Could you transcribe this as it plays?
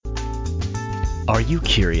Are you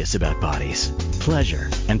curious about bodies, pleasure,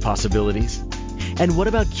 and possibilities? And what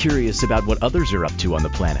about curious about what others are up to on the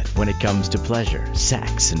planet when it comes to pleasure,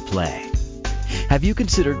 sex, and play? Have you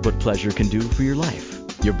considered what pleasure can do for your life,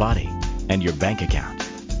 your body, and your bank account?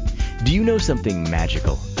 Do you know something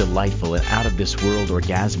magical, delightful, and out of this world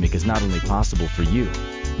orgasmic is not only possible for you,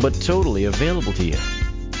 but totally available to you?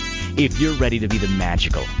 If you're ready to be the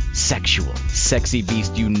magical, sexual, sexy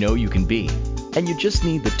beast you know you can be, and you just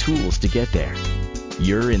need the tools to get there,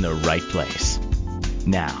 you're in the right place.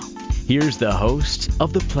 Now, here's the host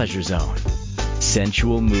of The Pleasure Zone,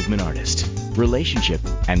 sensual movement artist, relationship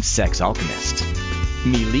and sex alchemist,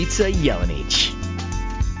 Milica Jelenic.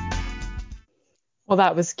 Well,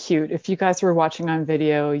 that was cute. If you guys were watching on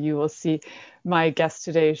video, you will see my guest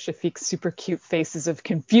today, Shafik's super cute faces of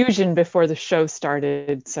confusion before the show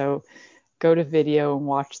started. So go to video and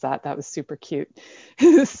watch that. That was super cute.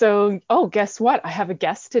 Guess what? I have a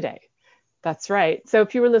guest today. That's right. So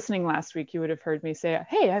if you were listening last week, you would have heard me say,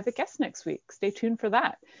 hey, I have a guest next week. Stay tuned for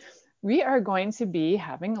that. We are going to be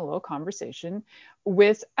having a little conversation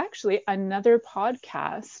with actually another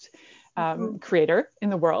podcast creator in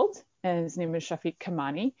the world. And his name is Shafik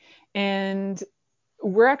Kamani. And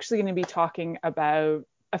we're actually going to be talking about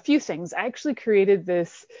a few things. I actually created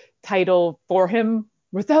this title for him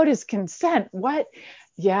without his consent. What?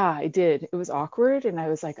 Yeah, I did. It was awkward. And I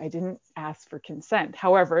was like, I didn't ask for consent.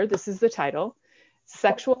 However, this is the title: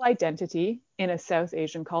 Sexual Identity in a South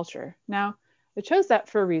Asian Culture. Now, I chose that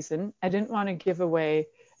for a reason. I didn't want to give away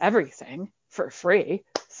everything for free.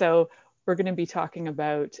 So we're going to be talking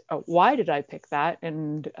about why did I pick that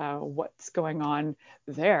and what's going on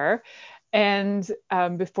there. And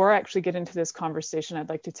before I actually get into this conversation, I'd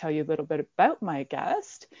like to tell you a little bit about my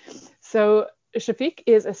guest. So Shafik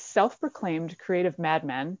is a self-proclaimed creative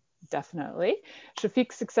madman, definitely.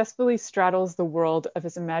 Shafik successfully straddles the world of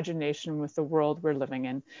his imagination with the world we're living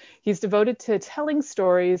in. He's devoted to telling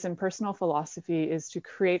stories, and personal philosophy is to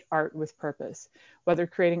create art with purpose. Whether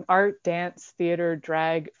creating art, dance, theater,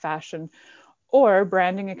 drag, fashion, or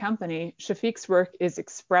branding a company, Shafik's work is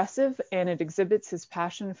expressive and it exhibits his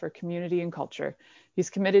passion for community and culture. He's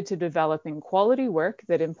committed to developing quality work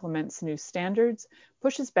that implements new standards,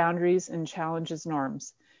 pushes boundaries, and challenges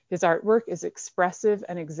norms. His artwork is expressive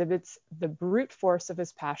and exhibits the brute force of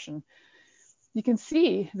his passion. You can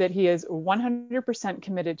see that he is 100%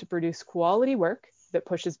 committed to produce quality work that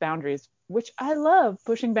pushes boundaries, which I love.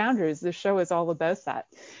 Pushing boundaries. This show is all about that.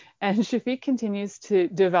 And Shafik continues to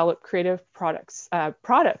develop creative products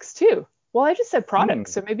too. Well, I just said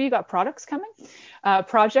products, so maybe you got products coming.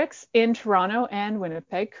 Projects in Toronto and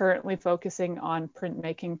Winnipeg, currently focusing on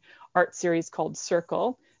printmaking art series called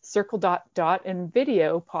Circle, and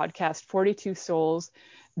video podcast 42 Souls.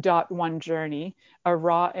 One Journey, a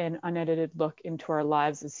raw and unedited look into our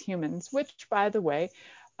lives as humans, which, by the way,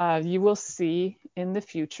 you will see in the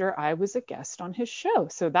future. I was a guest on his show,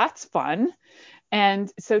 so that's fun.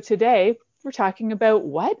 And so today we're talking about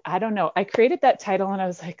what? I don't know. I created that title and I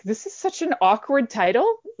was like, this is such an awkward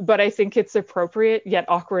title, but I think it's appropriate yet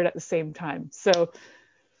awkward at the same time. So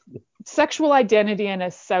sexual identity in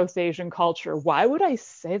a South Asian culture. Why would I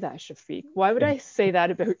say that, Shafik? Why would I say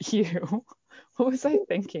that about you? What was I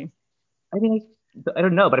thinking? I mean, I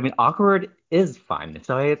don't know, but I mean, awkward is fun,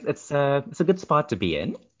 so it's a good spot to be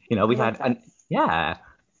in. I We love had that. yeah.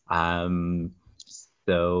 Um,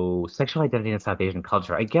 so sexual identity in South Asian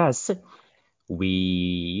culture. I guess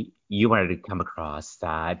you wanted to come across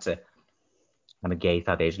that I'm a gay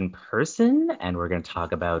South Asian person, and we're going to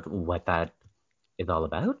talk about what that is all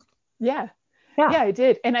about. Yeah. Yeah. Yeah, I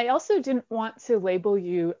did. And I also didn't want to label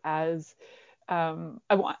you as,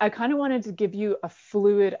 I kind of wanted to give you a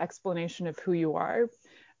fluid explanation of who you are,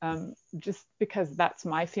 just because that's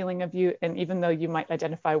my feeling of you. And even though you might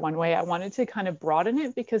identify one way, I wanted to kind of broaden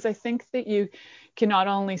it because I think that you can not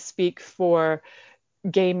only speak for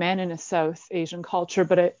gay men in a South Asian culture,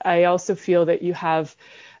 but I also feel that you have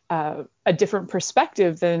a different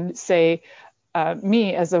perspective than, say,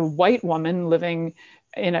 me as a white woman living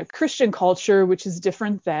in a Christian culture, which is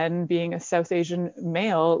different than being a South Asian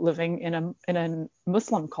male living in a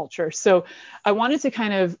Muslim culture. So I wanted to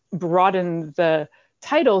kind of broaden the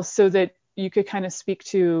title so that you could kind of speak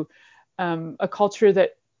to a culture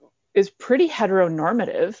that is pretty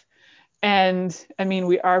heteronormative. And I mean,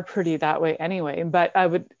 we are pretty that way anyway, but I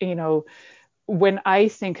would, when I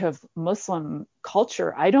think of Muslim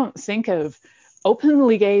culture, I don't think of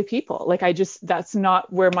openly gay people. Like that's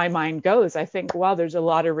not where my mind goes. I think, wow, there's a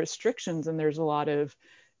lot of restrictions and there's a lot of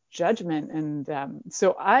judgment. And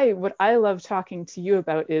so what I love talking to you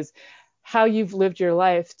about is how you've lived your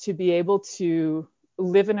life to be able to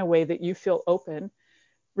live in a way that you feel open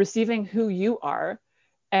receiving who you are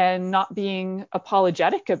and not being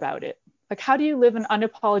apologetic about it. Like, how do you live an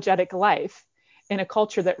unapologetic life in a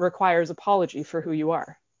culture that requires apology for who you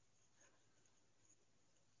are?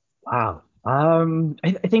 Wow.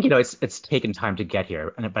 I think it's taken time to get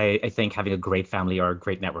here, and I think having a great family or a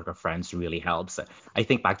great network of friends really helps. I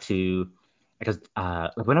think back to because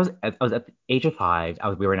like when I was at the age of 5,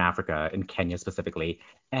 we were in Africa, in Kenya specifically,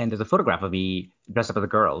 and there's a photograph of me dressed up as a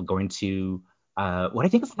girl going to what I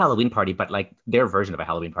think was a Halloween party, but like their version of a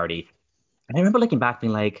Halloween party. And I remember looking back,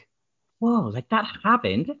 being like, "Whoa, like that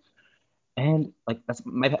happened." And like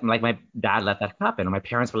my dad let that happen, and my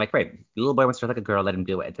parents were like, "Right, the little boy wants to dress like a girl, let him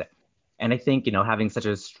do it." And I think, having such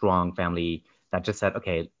a strong family that just said,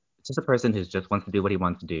 "Okay, it's just a person who just wants to do what he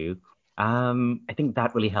wants to do." I think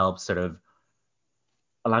that really helps sort of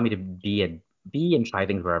allow me to be and try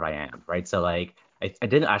things wherever I am, right? So like, I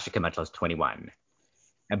didn't actually come out till I was 21,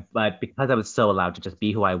 but because I was so allowed to just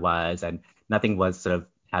be who I was and nothing was sort of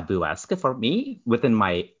taboo-esque for me within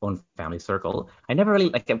my own family circle, I never really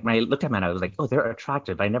like when I looked at men, I was like, oh, they're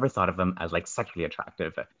attractive, but I never thought of them as like sexually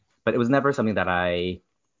attractive. But it was never something that I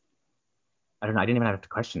don't know, I didn't even have to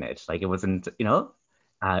question it. Like it wasn't, it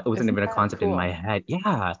wasn't Isn't even a that concept in my cool? head.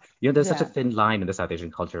 Yeah. There's such a Yeah. thin line in the South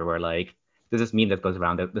Asian culture where like there's this meme that goes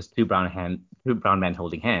around that there's two brown men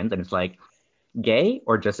holding hands, and it's like gay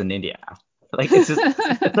or just in India. Like it's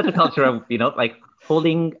such a culture of, like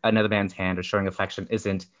holding another man's hand or showing affection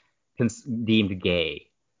isn't deemed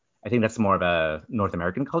gay. I think that's more of a North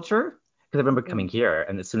American culture. Because I remember coming Mm. here,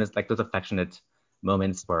 and as soon as like those affectionate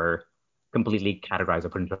moments were completely categorized or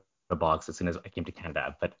put into a box as soon as I came to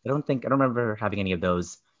Canada. But I don't remember having any of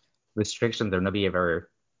those restrictions, or nobody ever,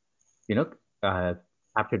 you know, uh,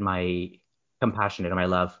 captured my compassion and my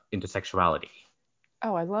love into sexuality.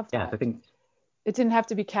 Oh, I love Yeah, so I that. think, It didn't have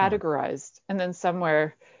to be yeah, categorized. And then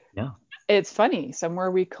somewhere, no, it's funny, somewhere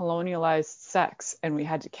we colonialized sex and we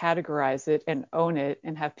had to categorize it and own it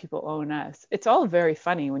and have people own us. It's all very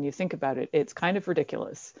funny when you think about it. It's kind of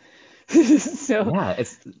ridiculous. So, yeah,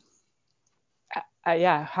 it's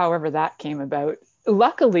yeah, however that came about.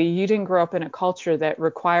 Luckily, you didn't grow up in a culture that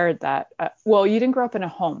required that. Well, you didn't grow up in a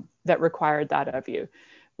home that required that of you,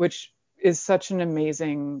 which is such an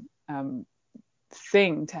amazing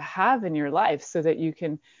thing to have in your life so that you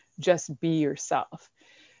can just be yourself.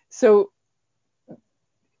 So,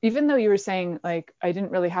 even though you were saying, like, I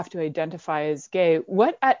didn't really have to identify as gay,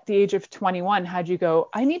 what at the age of 21 had you go,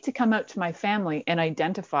 I need to come out to my family and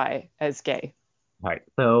identify as gay? right.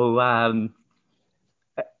 So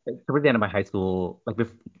towards the end of my high school,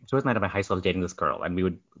 towards the end of my high school, I was dating this girl, and we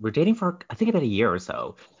were dating for I think about a year or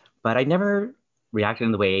so, but I never reacted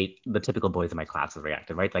in the way the typical boys in my class would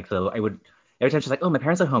reacted, right? Like, so I would every time she's like, "Oh, my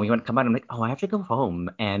parents are home. You want to come out?" I'm like, "Oh, I have to go home,"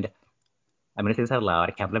 and I'm gonna say this out loud.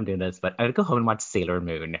 I can't believe I'm doing this, but I would go home and watch Sailor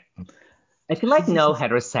Moon. I feel like no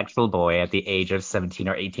heterosexual boy at the age of 17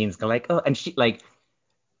 or 18 is gonna like, oh, and she like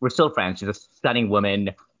we're still friends. She's a stunning woman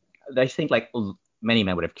that I think like many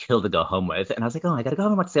men would have killed to go home with. And I was like, oh, I gotta go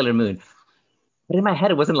home and watch Sailor Moon. But in my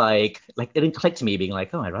head, it wasn't like it didn't click to me being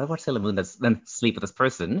like, oh, I'd rather watch Sailor Moon than sleep with this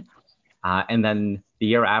person. And then the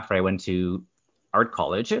year after, I went to art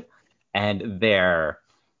college, and there,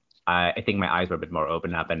 I think my eyes were a bit more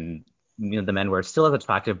open up, and the men were still as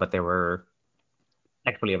attractive, but they were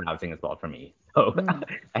sexually arousing as well for me. So Mm,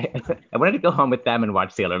 I wanted to go home with them and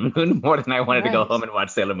watch Sailor Moon more than I wanted to go right. home and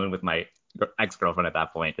watch Sailor Moon with my ex-girlfriend at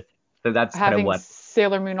that point. So that's kind of Having what.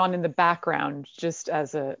 Sailor Moon on in the background just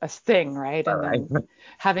as a thing, right? All And right. then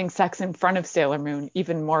having sex in front of Sailor Moon,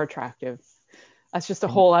 even more attractive. That's just a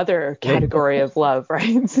whole other category of love, right?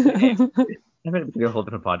 I'm going to do a whole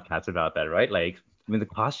different podcast about that, right? Like, I mean, the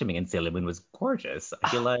costuming in Sailor Moon was gorgeous. I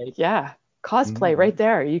feel Oh, like, yeah. Cosplay Mhm. right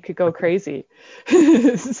there. You could go crazy.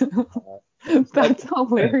 Like, That's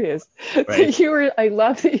hilarious. right? I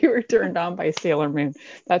love that you were turned on by Sailor Moon.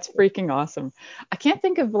 That's freaking awesome. I can't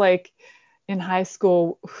think of like in high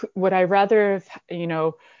school, would I rather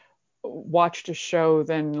have, watched a show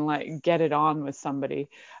than like get it on with somebody.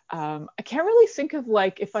 I can't really think of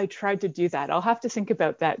like if I tried to do that. I'll have to think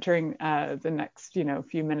about that during the next,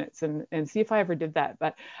 few minutes and see if I ever did that.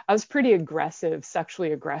 But I was pretty aggressive,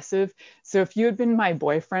 sexually aggressive. So if you had been my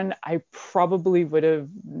boyfriend, I probably would have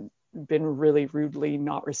been really rudely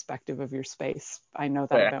not respective of your space. I know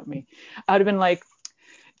that Right. about me. I would have been like,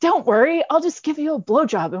 don't worry, I'll just give you a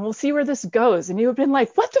blowjob and we'll see where this goes. And you would have been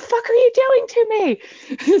like, what the fuck are you doing to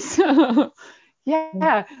me? So,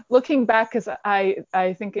 yeah, looking back, because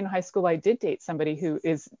I think in high school I did date somebody who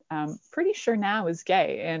is pretty sure now is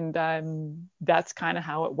gay. And that's kind of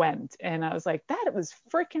how it went. And I was like, that it was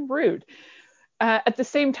freaking rude. at the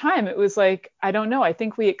same time, it was like, I don't know, I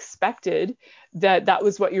think we expected that that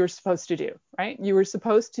was what you were supposed to do, right? You were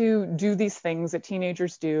supposed to do these things that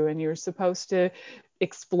teenagers do, and you were supposed to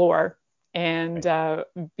explore and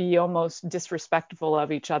be almost disrespectful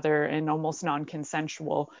of each other and almost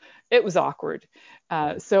non-consensual. It was awkward.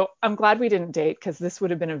 So I'm glad we didn't date, because this would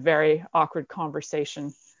have been a very awkward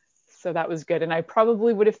conversation. So that was good. And I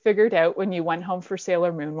probably would have figured out when you went home for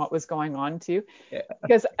Sailor Moon what was going on too. Yeah.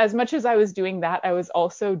 Because as much as I was doing that, I was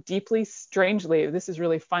also deeply, strangely, this is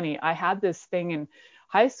really funny. I had this thing in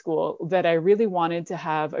high school that I really wanted to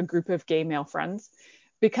have a group of gay male friends,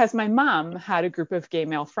 because my mom had a group of gay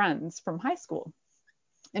male friends from high school,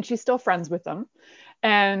 and she's still friends with them.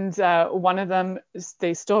 And one of them,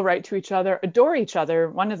 they still write to each other, adore each other.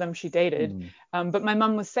 One of them she dated. Mm. But my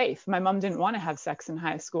mom was safe. My mom didn't want to have sex in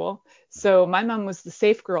high school. So my mom was the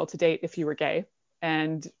safe girl to date if you were gay.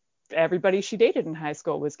 And everybody she dated in high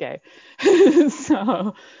school was gay.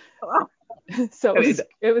 so so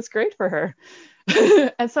it was great for her.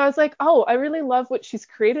 And so I was like, oh, I really love what she's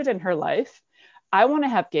created in her life. I want to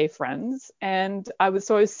have gay friends. And I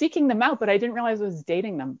was seeking them out, but I didn't realize I was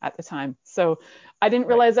dating them at the time. So I didn't Right.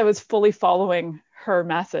 realize I was fully following her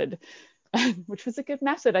method, which was a good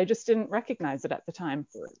method. I just didn't recognize it at the time.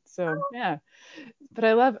 So yeah. But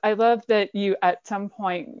I love that you at some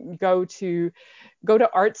point go to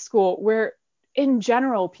art school, where in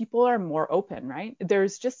general people are more open, right?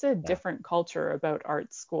 There's just a Yeah. different culture about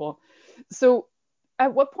art school. So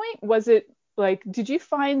at what point was it, like, did you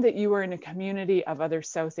find that you were in a community of other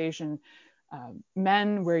South Asian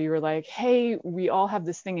men where you were like, hey, we all have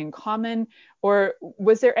this thing in common? Or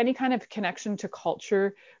was there any kind of connection to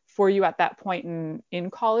culture for you at that point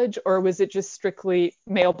in college? Or was it just strictly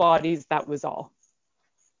male bodies, that was all?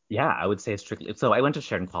 Yeah, I would say strictly. So I went to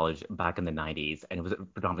Sheridan College back in the 90s, and it was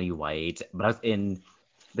predominantly white. But I was in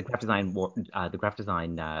the graphic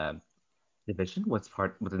design division was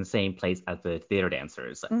in the same place as the theater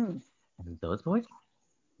dancers. Mm. And those boys,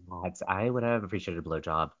 lads, I would have appreciated a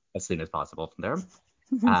blowjob as soon as possible from there.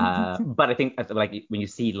 But I think like when you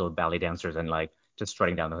see little ballet dancers and like just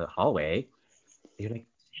strutting down the hallway, you're like,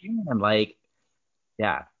 damn, like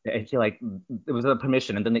yeah, I feel like it was a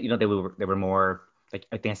permission, and then they were more like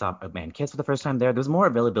I think I saw a man kiss for the first time there. There was more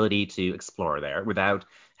availability to explore there without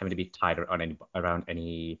having to be tied around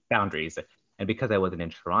any boundaries. And because I wasn't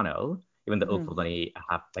in Toronto, even though Oak Hmm. was only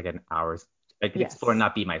half like an hour's, I could explore and Yes.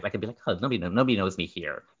 not be I could be like, oh, nobody knows me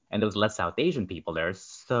here, and there was less South Asian people there,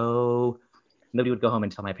 so nobody would go home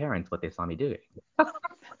and tell my parents what they saw me doing.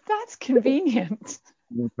 That's convenient.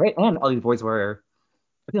 Right, and all these boys were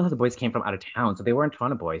I think all the boys came from out of town, so they weren't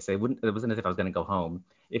Toronto boys. So it wasn't as if I was going to go home.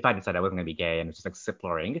 If I decided I wasn't going to be gay and was just like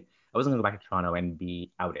exploring, I wasn't going to go back to Toronto and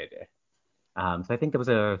be outed. So I think there was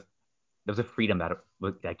a freedom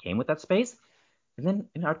that came with that space. And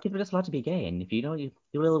then art kids were just allowed to be gay, and if you do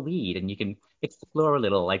a little weed and you can explore a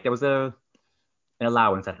little, like there was an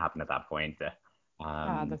allowance that happened at that point.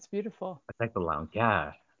 Ah, Um, that's beautiful. a type of allowance,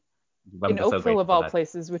 yeah. I'm In just so Oakville, of grateful for all that.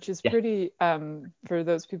 places, which is Yeah, pretty, for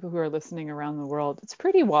those people who are listening around the world, it's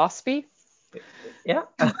pretty waspy. yeah.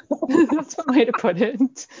 That's one way to put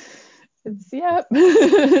it. It's, yep.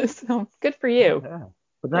 So good for you. Yeah.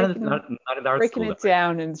 But Breaking not in art breaking school though, it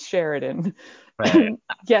down in Sheridan. right?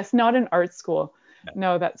 Yes, not an art school. Yeah.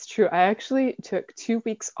 No, that's true. I actually took 2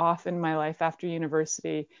 weeks off in my life after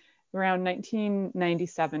university around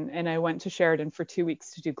 1997, and I went to Sheridan for 2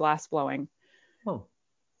 weeks to do glass blowing, Oh.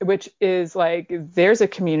 which is like, there's a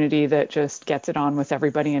community that just gets it on with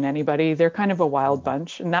everybody and anybody. They're kind of a wild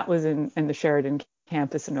bunch. And that was in the Sheridan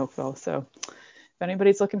campus in Oakville. So if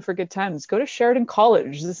anybody's looking for good times, go to Sheridan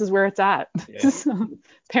College. This is where it's at. Yeah. So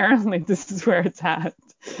apparently, this is where it's at.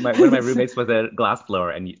 One of my So, roommates was a glass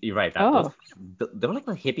blower, and you're right. That those oh, they were like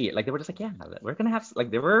a hippie. Like they were just like, yeah, we're gonna have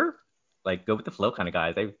like they were like go with the flow kind of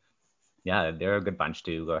guys. Yeah, they're a good bunch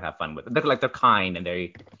to go have fun with. They're kind and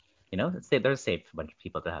they're a safe bunch of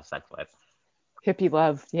people to have sex with. hippie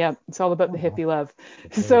love. Yeah, it's all about the Oh, hippie love.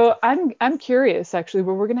 it is. So I'm curious actually.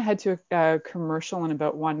 Well, we're gonna head to a commercial in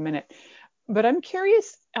about 1 minute. But I'm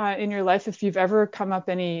curious in your life if you've ever come up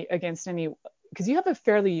against any, because you have a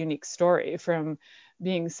fairly unique story from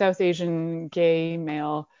being South Asian, gay,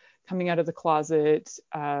 male, coming out of the closet,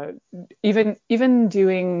 even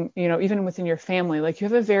doing, even within your family, like you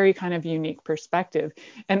have a very kind of unique perspective.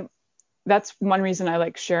 And that's one reason I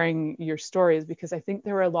like sharing your stories, because I think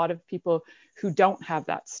there are a lot of people who don't have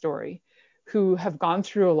that story, who have gone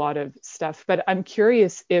through a lot of stuff. But I'm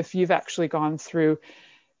curious if you've actually gone through,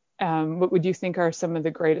 what would you think are some of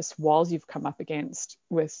the greatest walls you've come up against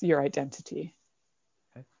with your identity?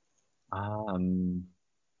 Um,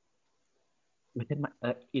 within my,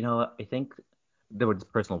 I think. there were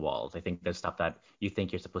personal walls. I think there's stuff that you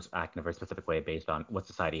think you're supposed to act in a very specific way based on what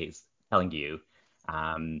society is telling you,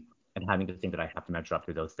 and having to think that I have to measure up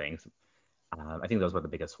to those things. I think those were the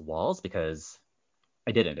biggest walls because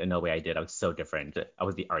I didn't. In no way I did. I was so different. I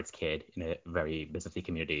was the arts kid in a very businessy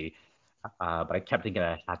community, but I kept thinking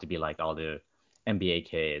I had to be like all the MBA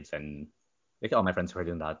kids and like all my friends who were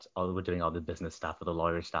doing that, all were doing all the business stuff or the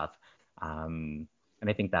lawyer stuff. And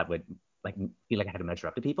I think that would like feel like I had to measure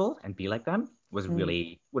up to people and be like them was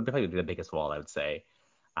really would probably be the biggest wall I would say.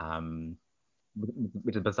 Um,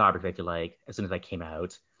 which is bizarre because I feel like as soon as I came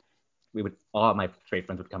out, we would all my straight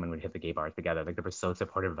friends would come and we'd hit the gay bars together. Like they were so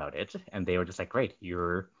supportive about it, and they were just like, "Great,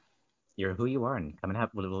 you're who you are, and come and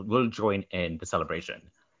have we'll join in the celebration."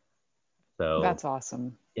 So That's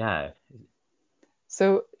awesome. yeah,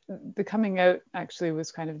 So the coming out actually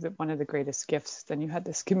was kind of one of the greatest gifts. Then you had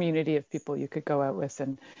this community of people you could go out with,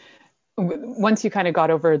 and once you kind of got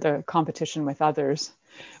over the competition with others,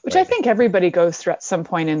 which I right, think everybody goes through at some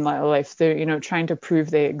point in life, they're, trying to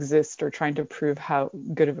prove they exist or trying to prove how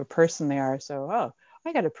good of a person they are. So, oh,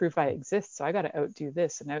 I got to prove I exist. So I got to outdo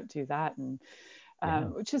this and outdo that. And yeah,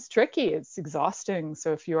 which is tricky. It's exhausting.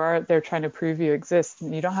 So if you are out there trying to prove you exist,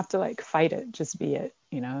 you don't have to like fight it, just be it.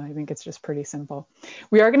 I think it's just pretty simple.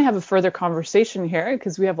 We are going to have a further conversation here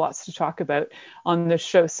because we have lots to talk about on this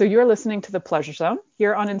show. So you're listening to The Pleasure Zone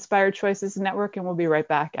here on Inspired Choices Network, and we'll be right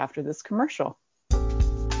back after this commercial.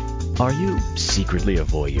 Are you secretly a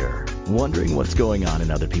voyeur, wondering what's going on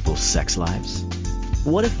in other people's sex lives?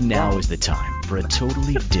 What if now is the time for a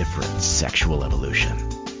totally different sexual evolution?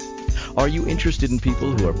 Are you interested in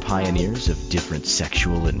people who are pioneers of different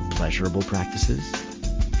sexual and pleasurable practices?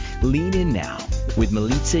 Lean in now with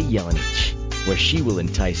Milica Jelenic, where she will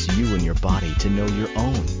entice you and your body to know your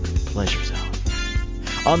own pleasure zone.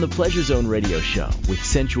 On the Pleasure Zone radio show with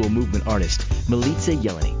sensual movement artist Milica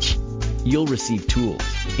Jelenic, you'll receive tools,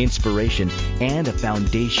 inspiration, and a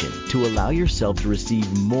foundation to allow yourself to receive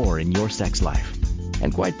more in your sex life,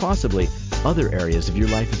 and quite possibly other areas of your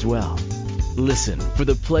life as well. Listen for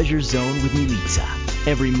The Pleasure Zone with Milica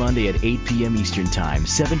every Monday at 8 p.m. Eastern Time,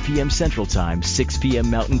 7 p.m. Central Time, 6 p.m.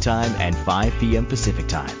 Mountain Time, and 5 p.m. Pacific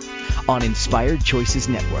Time on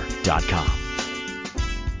InspiredChoicesNetwork.com.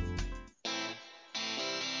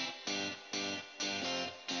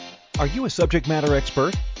 Are you a subject matter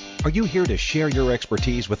expert? Are you here to share your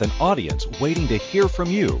expertise with an audience waiting to hear from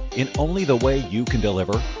you in only the way you can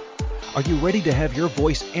deliver? Are you ready to have your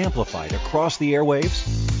voice amplified across the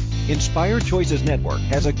airwaves? Inspired Choices Network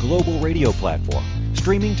has a global radio platform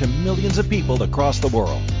streaming to millions of people across the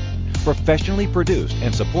world. Professionally produced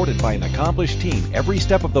and supported by an accomplished team every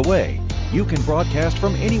step of the way, you can broadcast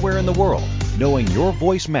from anywhere in the world, knowing your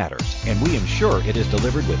voice matters, and we ensure it is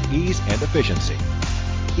delivered with ease and efficiency.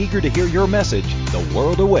 Eager to hear your message, the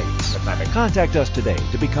world awaits. Contact us today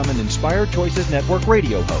to become an Inspired Choices Network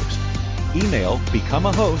radio host. Email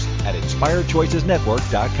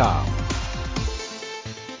becomeahost@inspiredchoicesnetwork.com.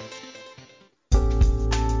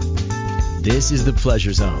 This is The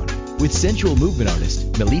Pleasure Zone with sensual movement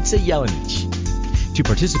artist Milica Jelenic. To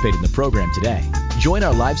participate in the program today, join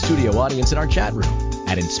our live studio audience in our chat room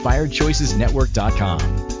at InspiredChoicesNetwork.com.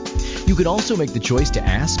 You can also make the choice to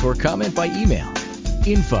ask or comment by email,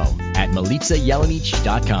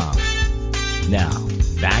 info@MilicaJelenic.com. Now,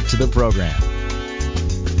 back to the program.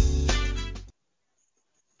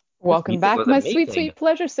 Welcome back, was my amazing. sweet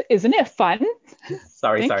pleasure. Isn't it fun?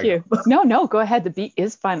 Sorry. Thank you. No, go ahead. The beat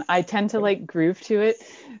is fun. I tend to like groove to it.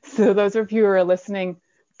 So those of you who are listening,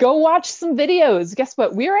 go watch some videos. Guess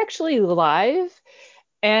what? We are actually live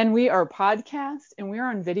and we are podcast and we are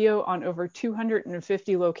on video on over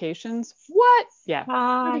 250 locations. What? Yeah,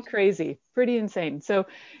 pretty crazy, pretty insane. So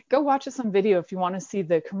go watch us on video if you want to see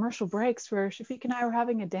the commercial breaks where Shafik and I were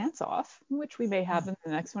having a dance off, which we may have in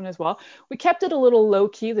the next one as well. We kept it a little low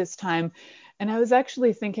key this time. And I was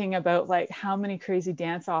actually thinking about like how many crazy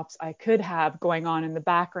dance offs I could have going on in the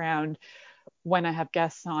background when I have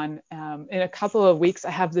guests on. In a couple of weeks,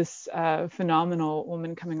 I have this phenomenal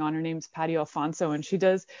woman coming on. Her name's Patty Alfonso, and she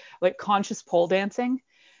does like conscious pole dancing.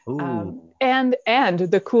 And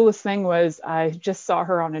the coolest thing was I just saw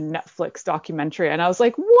her on a Netflix documentary and I was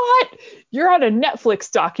like, what? You're on a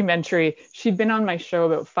Netflix documentary. She'd been on my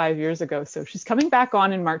show about 5 years ago. So she's coming back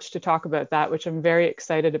on in March to talk about that, which I'm very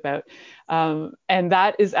excited about. And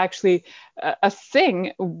that is actually a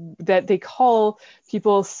thing that they call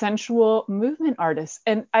people sensual movement artists.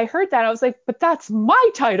 And I heard that. I was like, but that's my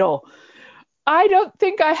title. I don't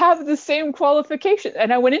think I have the same qualification.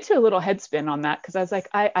 And I went into a little headspin on that because I was like,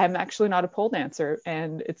 I'm actually not a pole dancer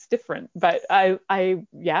and it's different. But I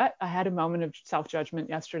had a moment of self-judgment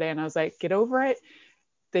yesterday and I was like, get over it.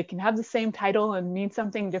 they can have the same title and mean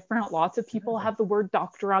something different. Lots of people have the word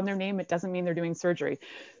doctor on their name. It doesn't mean they're doing surgery.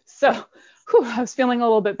 So I was feeling a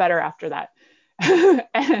little bit better after that.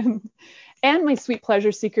 And my sweet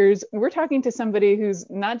pleasure seekers, we're talking to somebody who's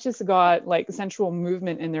not just got like sensual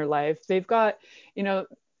movement in their life. They've got, you know,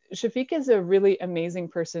 Shafik is a really amazing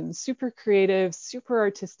person, super creative, super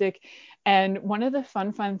artistic. And one of the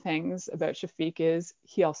fun things about Shafik is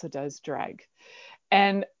he also does drag.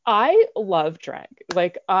 And I love drag.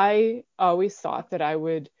 Like, I always thought that I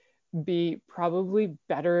would be probably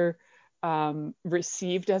better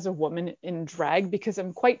received as a woman in drag because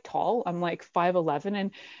I'm quite tall. I'm like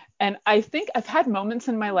 5'11", and I think I've had moments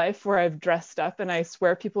in my life where I've dressed up and I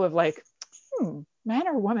swear people have like, man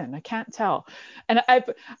or woman, I can't tell. And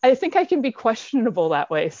I think I can be questionable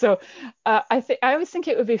that way. So I always think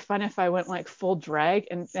it would be fun if I went like full drag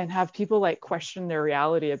and have people like question their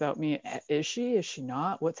reality about me. Is she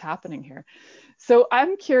not? What's happening here? So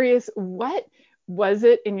I'm curious, what was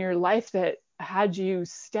it in your life that had you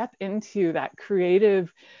step into that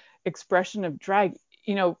creative expression of drag?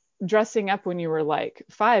 You know, dressing up when you were like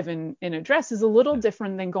 5 in a dress is a little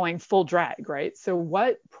different than going full drag, right? So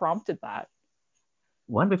what prompted that?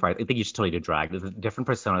 One before, I think you should totally do drag. There's a different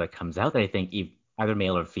persona that comes out that I think either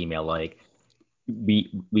male or female, like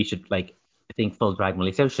we should like. I think full drag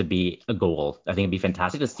Malaysia should be a goal. I think it'd be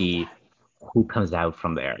fantastic to see who comes out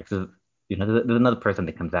from there. Because you know, there's another person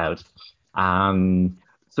that comes out.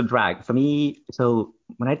 So drag for me. So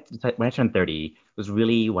when I turned 30, was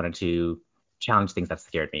really wanted to challenge things that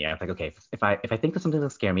scared me. I was like, okay, if I think of something that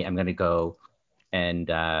scared me, I'm gonna go and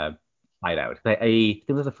try it out. I think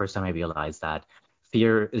it was the first time I realized that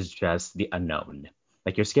fear is just the unknown.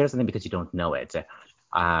 Like you're scared of something because you don't know it.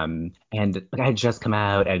 And like I had just come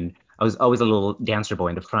out, and I was always a little dancer boy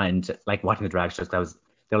in the front, like watching the drag shows.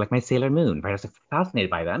 They're like my Sailor Moon, right? I was like, fascinated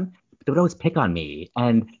by them, but they would always pick on me,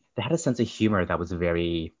 and they had a sense of humor that was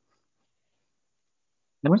very,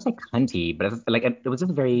 I wouldn't say cunty, but it was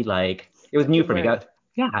just very like it was That's a new good for me. word.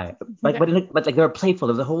 Yeah, like Yeah. but like they were playful.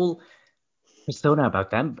 There was a whole persona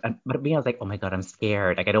about them. But me, I was like, oh my God, I'm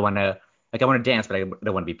scared. Like I don't want to, like I want to dance, but I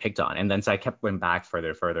don't want to be picked on. And then so I kept going back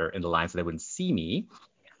further in the line so they wouldn't see me.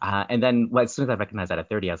 And then as soon as I recognized that at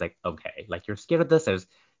 30, I was like, okay, like you're scared of this. There's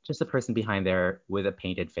just a person behind there with a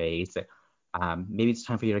painted face. Maybe it's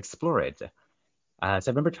time for you to explore it. So I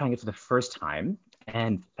remember trying it for the first time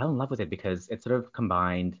and fell in love with it because it sort of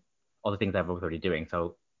combined all the things I was already doing.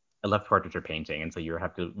 So I love portraiture painting, and so you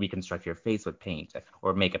have to reconstruct your face with paint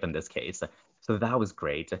or makeup in this case. So that was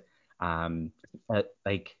great.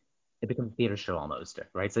 Like it becomes a theater show almost,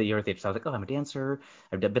 right? So you're a theater. So I was like, oh, I'm a dancer.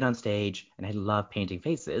 I've been on stage, and I love painting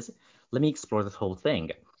faces. Let me explore this whole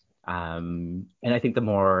thing. And I think the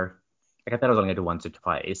more, like I thought I was only gonna do once or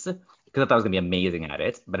twice because I thought I was gonna be amazing at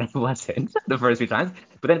it, but I wasn't the first few times.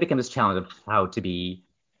 But then it became this challenge of how to be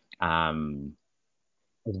um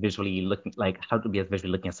as visually looking, like how to be as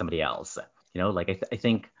visually looking as somebody else. You know, like I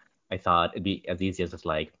think I thought it'd be as easy as just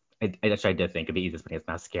like I actually I did think it'd be easiest putting as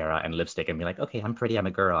mascara and lipstick and be like, okay, I'm pretty, I'm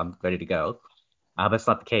a girl, I'm ready to go. But it's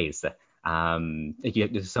not the case.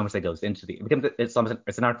 There's so much that goes into it's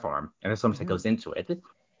an art form, and there's so much that goes into it.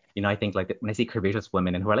 You know, I think like when I see courageous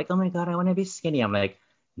women and who are like, oh my God, I want to be skinny, I'm like,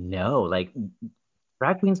 no, like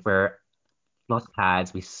drag queens wear lost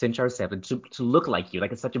pads, we cinch ourselves to look like you.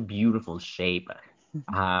 Like it's such a beautiful shape. You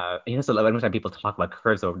know, so like, every time people talk about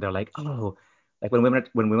curves, or they're like, oh, like when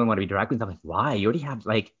women want to be drag queens, I'm like, why? You already have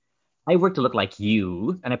like, I work to look like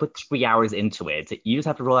you, and I put 3 hours into it. You just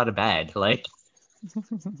have to roll out of bed. Like,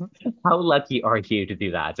 how lucky are you to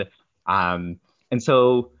do that? And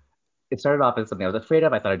so it started off as something I was afraid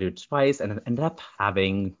of. I thought I'd do it twice, and it ended up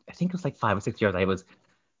having, I think it was like 5 or 6 years.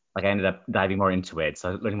 I ended up diving more into it. So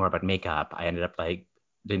I was learning more about makeup. I ended up like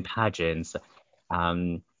doing pageants.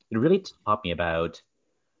 It really taught me about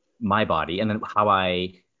my body and then how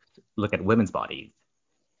I look at women's bodies.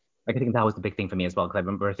 Like I think that was the big thing for me as well because I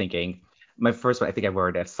remember thinking my first one. I think I wore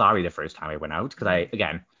a sari the first time I went out because I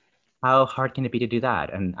again, how hard can it be to do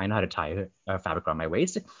that? And I know how to tie a fabric around my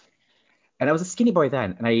waist. And I was a skinny boy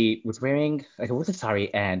then, and I was wearing like it was a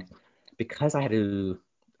sari, and because I had to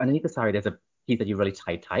underneath the sari, there's a piece that you really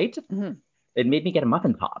tie tight. Mm-hmm. It made me get a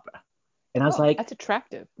muffin top. And I was Oh, like, that's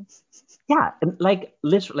attractive. yeah, and like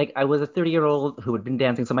literally, like I was a 30-year-old who had been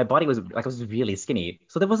dancing, so my body was like I was really skinny,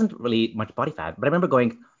 so there wasn't really much body fat. But I remember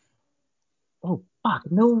going, oh fuck,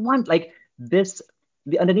 no one like this.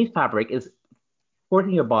 The underneath fabric is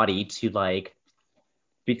forcing your body to like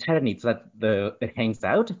be tight underneath so that the it hangs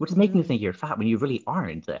out, which is making you think you're fat when you really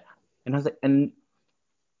aren't. And I was like, and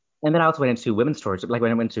then I also went into women's stores, like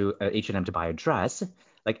when I went to H&M to buy a dress,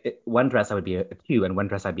 like one dress I would be a 2 and one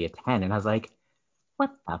dress I'd be a 10, and I was like,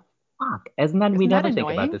 what the fuck? And then we Isn't that never think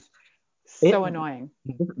about annoying? this. So It annoying.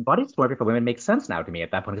 body dysmorphia for women makes sense now to me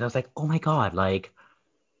at that point because I was like, oh my God, like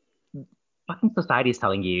fucking society is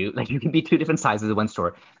telling you like you can be two different sizes in one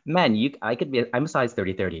store. Men, I'm a size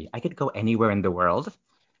 30-30. I could go anywhere in the world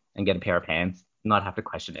and get a pair of pants, not have to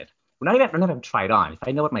question it. We're not even try it on. If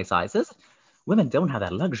I know what my size is, women don't have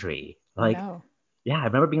that luxury. Like, No. yeah, I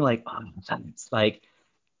remember being like, oh, it's like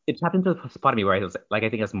it tapped into a spot of me where I was like, I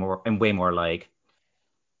think it's more and way more like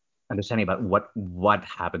understanding about what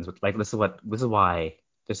happens with like this is why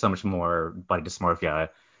there's so much more body dysmorphia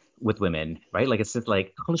with women, right? Like it's just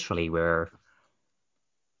like culturally we're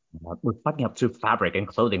fucking up through fabric and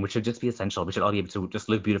clothing, which should just be essential. We should all be able to just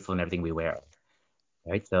look beautiful in everything we wear,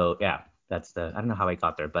 right? So yeah, that's the I don't know how I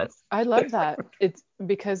got there, but I love that. It's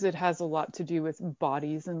because it has a lot to do with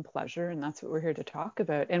bodies and pleasure, and that's what we're here to talk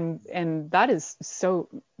about. And that is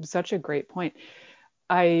such a great point.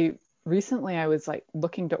 I recently I was like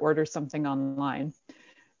looking to order something online,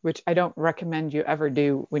 which I don't recommend you ever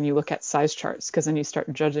do when you look at size charts, because then you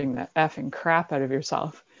start judging the effing crap out of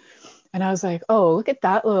yourself. And I was like, oh, look at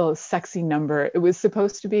that little sexy number. It was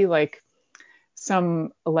supposed to be like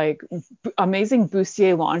some like amazing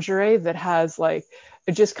bustier lingerie that has like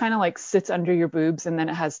it just kind of like sits under your boobs and then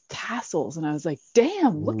it has tassels. And I was like,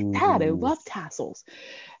 damn, look at that. I ooh, love tassels.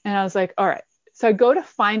 And I was like, all right. So I go to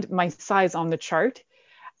find my size on the chart.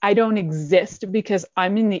 I don't exist because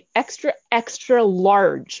I'm in the extra, extra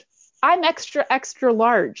large. I'm extra, extra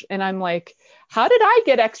large. And I'm like, how did I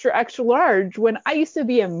get extra, extra large when I used to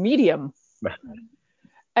be a medium?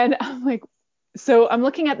 And I'm like, so I'm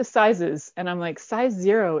looking at the sizes and I'm like, size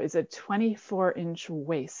 0 is a 24-inch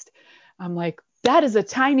waist. I'm like, that is a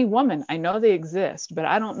tiny woman. I know they exist, but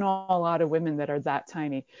I don't know a lot of women that are that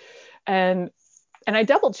tiny. And and I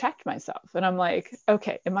double checked myself and I'm like,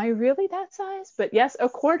 okay, am I really that size? But yes,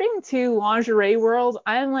 according to Lingerie World,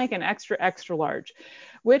 I'm like an extra, extra large,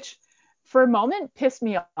 which for a moment pissed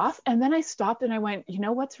me off. And then I stopped and I went, you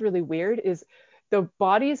know what's really weird is the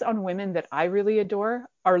bodies on women that I really adore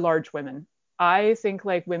are large women. I think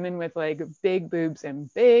like women with like big boobs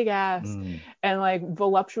and big ass mm, and like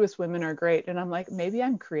voluptuous women are great. And I'm like, maybe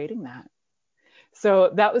I'm creating that.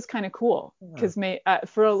 So that was kind of cool yeah, because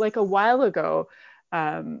for like a while ago,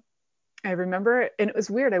 um, I remember, and it was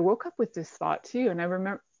weird. I woke up with this thought too, and I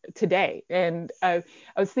remember today, and I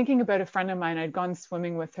was thinking about a friend of mine. I'd gone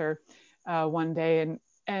swimming with her one day,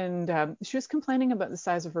 and she was complaining about the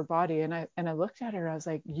size of her body, and I looked at her. I was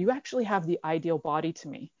like, "You actually have the ideal body to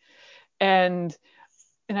me," and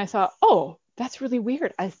and I thought, "Oh, that's really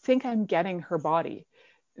weird. I think I'm getting her body."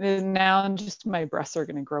 And now just my breasts are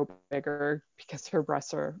going to grow bigger because her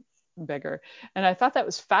breasts are bigger. And I thought that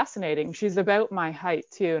was fascinating. She's about my height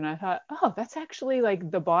too. And I thought, oh, that's actually like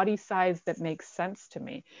the body size that makes sense to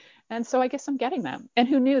me. And so I guess I'm getting them. And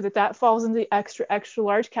who knew that that falls in the extra, extra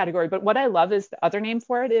large category? But what I love is the other name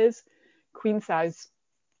for it is queen size.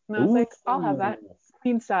 And I was ooh, like, I'll have that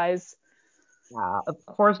queen size. yeah, of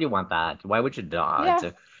course you want that. Why would you not? Yeah,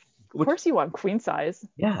 of Which, course you want queen size.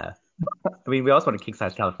 yeah, I mean, we also want a king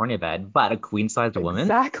size California bed, but a queen sized woman,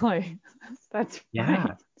 Exactly. That's right.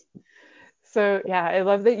 yeah, So yeah, I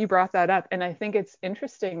love that you brought that up. And I think it's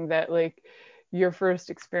interesting that like your first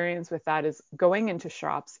experience with that is going into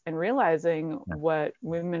shops and realizing yeah, what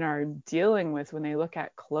women are dealing with when they look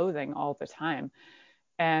at clothing all the time.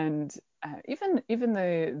 And even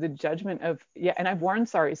the judgment of yeah, and I've worn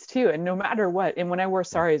saris too. And no matter what, and when I wore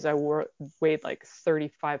yeah, saris, weighed like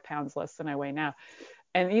 35 pounds less than I weigh now.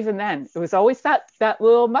 And even then it was always that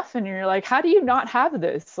little muffin and you're like, how do you not have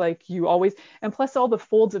this? Like you always, and plus all the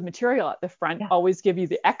folds of material at the front yeah, always give you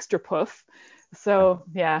the extra poof. yeah, So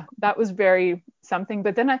yeah, that was very something.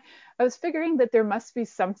 But then I was figuring that there must be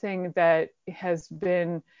something that has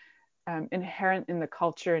been inherent in the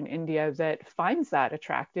culture in India that finds that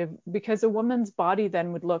attractive, because a woman's body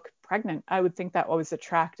then would look pregnant. I would think that was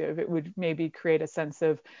attractive. It would maybe create a sense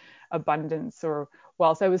of abundance or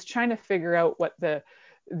wealth. I was trying to figure out what the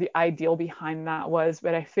ideal behind that was,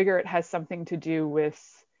 but I figure it has something to do with,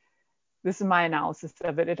 this is my analysis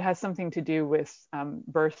of it. It has something to do with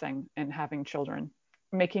birthing and having children,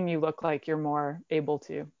 making you look like you're more able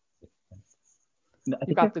to. no, I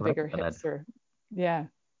You think you're got the correct bigger about that. hips, or yeah,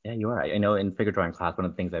 Yeah, you are. I know in figure drawing class, one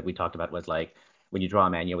of the things that we talked about was like when you draw a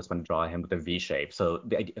man, you always want to draw him with a V shape. So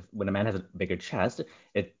when a man has a bigger chest,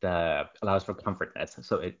 it allows for comfortness.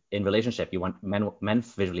 So in relationship, you want men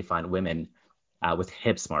visually find women with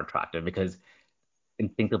hips more attractive because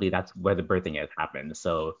instinctively that's where the birthing is happens.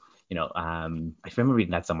 So I remember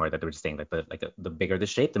reading that somewhere that they were just saying that the bigger the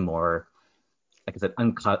shape, the more like I said,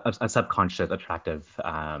 a subconscious attractive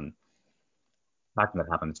attraction that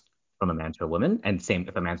happens from a man to a woman, and same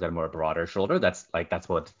if a man's got a more broader shoulder, that's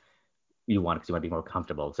what you want because you want to be more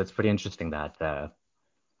comfortable. So it's pretty interesting that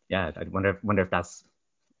yeah, I wonder if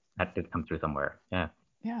that did come through somewhere. Yeah.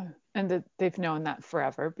 Yeah. And that they've known that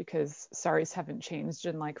forever because saris haven't changed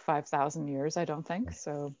in like 5,000 years, I don't think.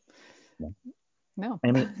 So, Yeah. no.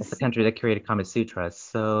 I mean, it's the country that created Kama Sutra,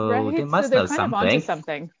 so they Right. So must they're know kind of onto something.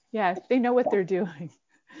 something. Yeah. They know what they're doing.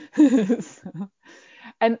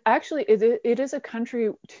 And actually, it is a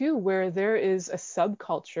country too where there is a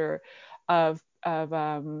subculture of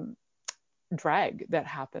drag that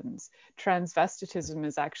happens. Transvestitism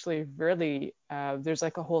is actually really there's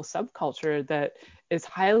like a whole subculture that is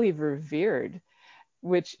highly revered,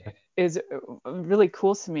 which is really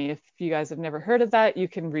cool to me. If you guys have never heard of that, you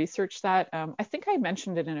can research that. I think I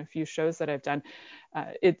mentioned it in a few shows that I've done.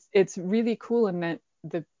 It's really cool in that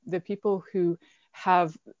the people who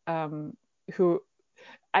have who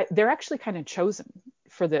they're actually kind of chosen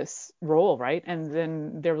for this role, right? And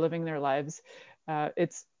then they're living their lives.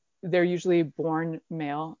 It's they're usually born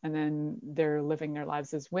male, and then they're living their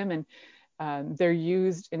lives as women. They're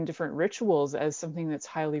used in different rituals as something that's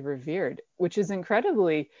highly revered, which is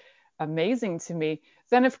incredibly amazing to me.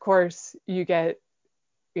 Then, of course, you get,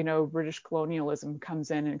 British colonialism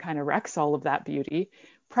comes in and kind of wrecks all of that beauty,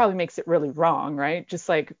 probably makes it really wrong, right? Just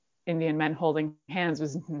like Indian men holding hands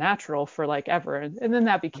was natural for like ever. And then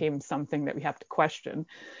that became something that we have to question,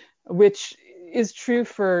 which is true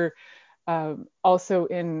for also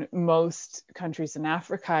in most countries in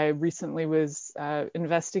Africa. I recently was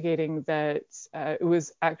investigating that it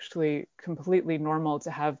was actually completely normal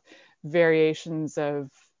to have variations of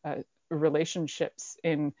relationships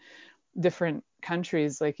in different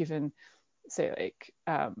countries, like even say like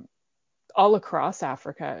all across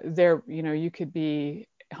Africa. There, you could be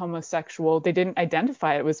homosexual. They didn't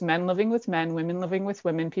identify it. It was men living with men, women living with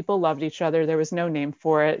women. People loved each other. There was no name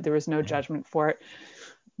for it. There was no judgment for it.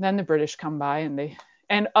 Then the British come by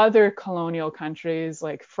and other colonial countries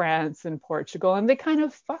like France and Portugal, and they kind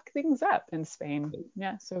of fuck things up in Spain.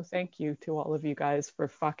 Yeah, so thank you to all of you guys for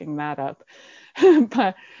fucking that up.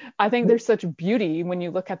 But I think there's such beauty when you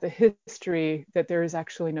look at the history that there is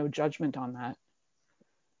actually no judgment on that.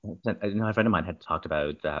 A friend of mine had talked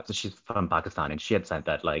about so she's from Pakistan, and she had said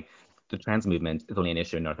that like the trans movement is only an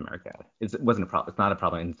issue in North America. It wasn't a problem. It's not a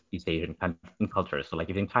problem in East Asian in culture. So like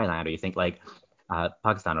if you think Thailand or you think like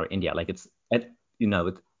Pakistan or India, like it's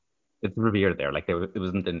revered there. Like it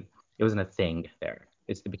wasn't a thing there.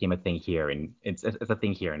 It became a thing here, and it's a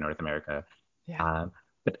thing here in North America. Yeah.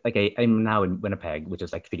 But like I'm now in Winnipeg, which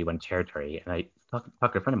is like Treaty One territory, and I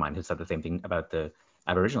talked to a friend of mine who said the same thing about the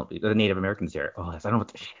Aboriginal people, the Native Americans here. Oh, I don't know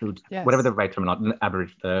what Yes. whatever the right term,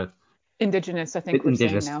 Indigenous, I think we're saying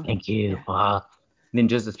indigenous. now. Thank you. Yeah. The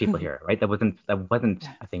indigenous people here, right? That wasn't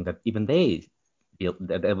Yeah. a thing that even they feel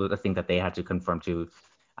that was a thing that they had to conform to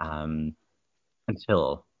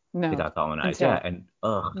until they No, got colonized. Yeah,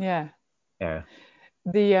 until. and Yeah.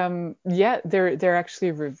 yeah, They're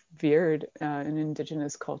actually revered in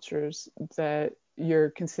indigenous cultures, that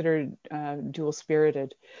you're considered dual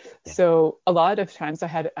spirited. yeah. So a lot of times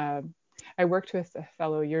I worked with a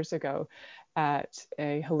fellow years ago at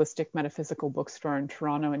a holistic metaphysical bookstore in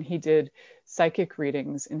Toronto, and he did psychic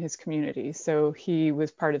readings in his community. So he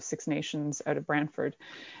was part of Six Nations out of Brantford,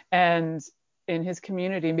 and in his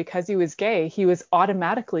community, because he was gay, he was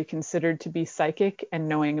automatically considered to be psychic and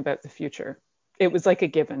knowing about the future. It was like a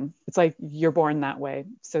given. It's like you're born that way,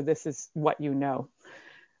 so this is what you know.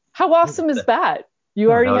 How awesome is that? You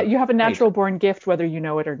Yeah, already you have a great. natural born gift whether you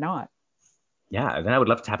know it or not. Yeah, then I would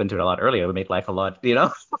love to tap into it a lot earlier. It would make life a lot,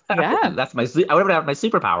 Yeah. That's I would have my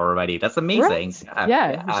superpower already. That's amazing. Right.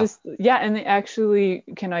 Yeah, Yeah. yeah. Just yeah, and they actually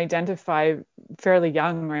can identify fairly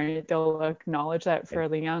young, right? They'll acknowledge that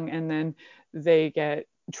fairly young, and then they get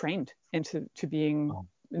trained into being Oh,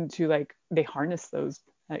 into like they harness those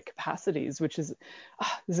capacities, which is,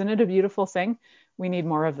 isn't it a beautiful thing? We need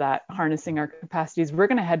more of that, harnessing our capacities. We're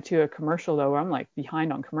gonna head to a commercial though. I'm like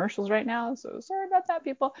behind on commercials right now, so sorry about that,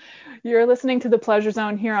 people. You're listening to the Pleasure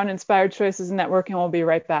Zone here on Inspired Choices Network, and we'll be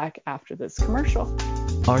right back after this commercial.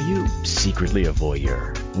 Are you secretly a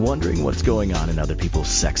voyeur, wondering what's going on in other people's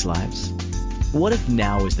sex lives? What if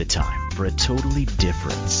now is the time for a totally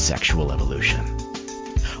different sexual evolution?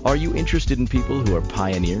 Are you interested in people who are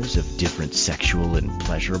pioneers of different sexual and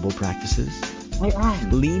pleasurable practices? I am.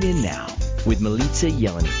 Lean in now with Milica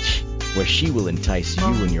Jelenic, where she will entice you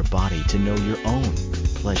and your body to know your own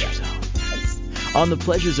pleasure zone. On the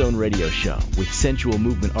Pleasure Zone radio show with sensual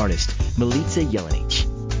movement artist Milica Jelenic,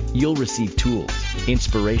 you'll receive tools,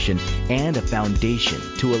 inspiration, and a foundation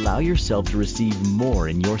to allow yourself to receive more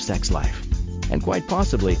in your sex life, and quite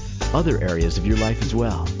possibly other areas of your life as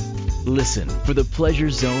well. Listen for The Pleasure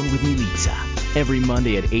Zone with Milica every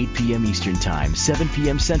Monday at 8 p.m. Eastern Time, 7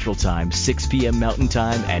 p.m. Central Time, 6 p.m. Mountain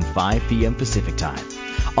Time, and 5 p.m. Pacific Time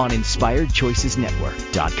on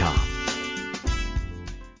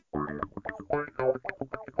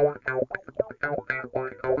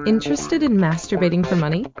InspiredChoicesNetwork.com. Interested in masturbating for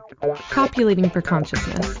money, copulating for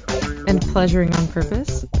consciousness, and pleasuring on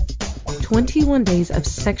purpose? 21 Days of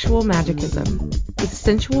Sexual Magicism with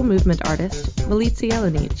sensual movement artist Milica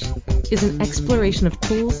Jelenic is an exploration of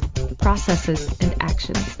tools, processes, and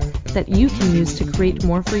actions that you can use to create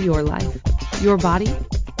more for your life, your body,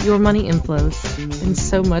 your money inflows, and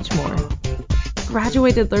so much more.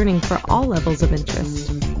 Graduated learning for all levels of interest.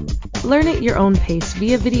 Learn at your own pace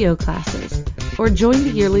via video classes or join the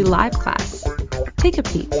yearly live class. Take a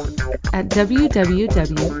peek at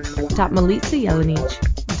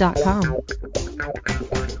www.milicajelenic.com.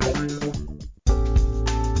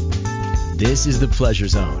 This is The Pleasure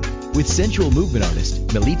Zone with sensual movement artist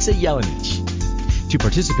Milica Jelenic. To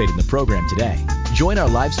participate in the program today, join our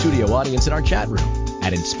live studio audience in our chat room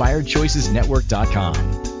at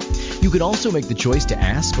InspiredChoicesNetwork.com. You can also make the choice to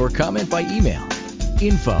ask or comment by email.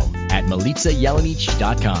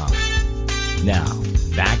 info@milicajelenic.com. Now,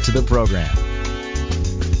 back to the program.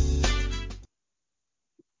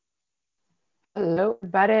 Hello,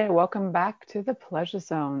 everybody. Welcome back to the Pleasure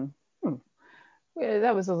Zone. Yeah,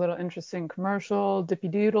 that was a little interesting commercial, dippy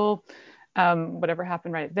doodle, whatever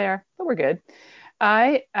happened right there, but we're good.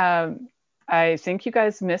 I think you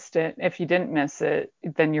guys missed it. If you didn't miss it,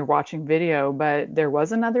 then you're watching video, but there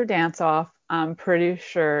was another dance off. I'm pretty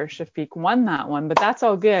sure Shafik won that one, but that's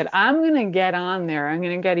all good. I'm going to get on there. I'm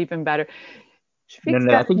going to get even better. Shafik's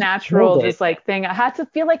got a natural just like thing. I had to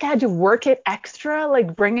feel like I had to work it extra,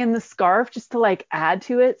 like bring in the scarf just to like add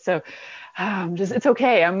to it. So it's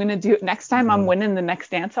okay. I'm going to do it next time. I'm winning the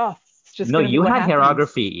next dance off. It's just you had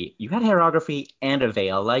hairography. You had hairography and a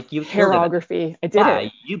veil. Like you hairography. I did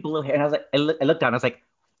it. You blew hair. And I was like, I looked down. I was like,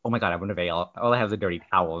 oh my God, I want a veil. All I have is a dirty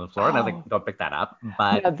towel on the floor. And I was like, don't pick that up.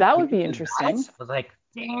 But yeah, that would be interesting. I was like,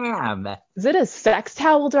 damn. Is it a sex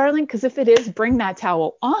towel, darling? Because if it is, bring that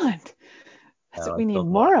towel on. That's what we need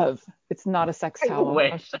more of. It's not a sex towel.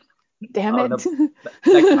 Damn it. No.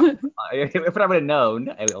 If I would have known,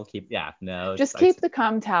 I'll keep, Just keep the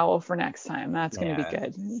cum towel for next time. That's going to be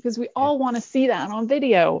good. Because we all want to see that on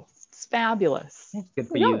video. It's fabulous. It's good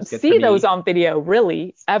for we you. Don't see those on video,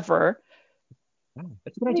 really, ever.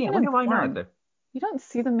 That's a good idea. I wonder why not. You don't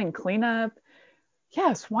see them in cleanup.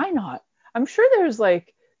 Yes, why not? I'm sure there's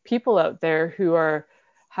like people out there who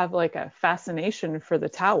have like a fascination for the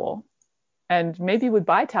towel and maybe would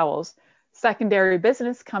buy towels. Secondary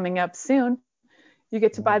business coming up soon. You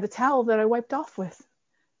get to buy the towel that I wiped off with.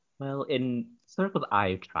 Well, in circles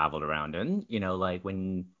I've traveled around in, like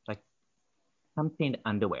when some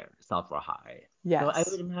underwear sell for high. Yes. So I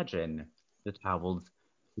would imagine the towels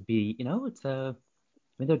would be, they're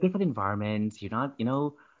good for the environment. You're not,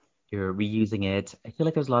 you're reusing it. I feel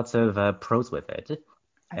like there's lots of pros with it.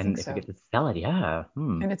 I think so. If you get to sell it, yeah.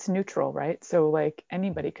 And it's neutral, right? So like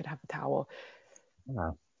anybody could have a towel.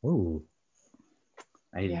 Yeah. Ooh.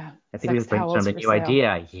 I think we just brainstormed a new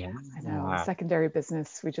idea. Yeah. I know. Secondary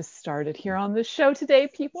business we just started here on the show today,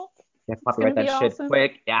 people. Yeah, copyright that shit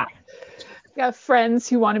quick. Yeah. Got friends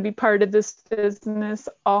who want to be part of this business.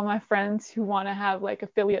 All my friends who want to have like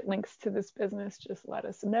affiliate links to this business, just let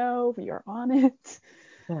us know. We are on it.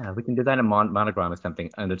 Yeah, we can design a monogram or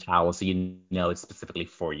something on the towel so it's specifically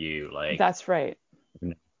for you. Like that's right.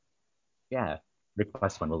 Yeah.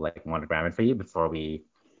 Request one. We'll monogram it for you before we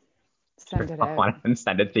send it out and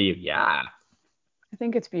send it to you. Yeah. I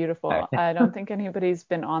think it's beautiful. I don't think anybody's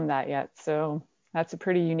been on that yet. So that's a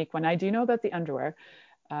pretty unique one. I do know about the underwear.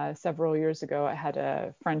 Several years ago, I had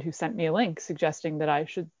a friend who sent me a link suggesting that I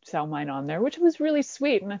should sell mine on there, which was really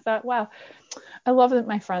sweet. And I thought, wow, I love that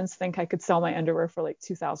my friends think I could sell my underwear for like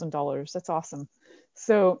 $2,000. That's awesome.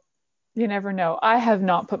 So you never know. I have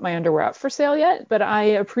not put my underwear up for sale yet, but I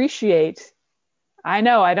appreciate. I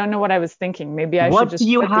don't know what I was thinking. Maybe I should just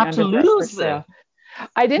put the underwear for sale.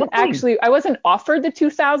 I didn't I wasn't offered the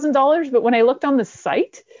 $2,000, but when I looked on the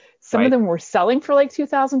site, some of them were selling for like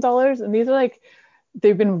 $2,000. And these are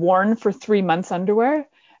they've been worn for 3 months underwear.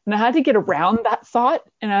 And I had to get around that thought.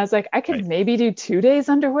 And I was like, I could maybe do 2 days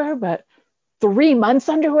underwear, but 3 months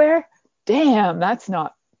underwear? Damn, that's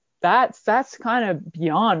kind of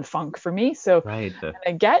beyond funk for me. So I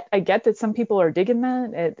get that some people are digging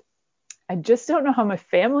that. I just don't know how my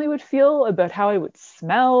family would feel about how I would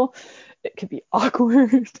smell. It could be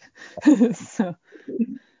awkward. So.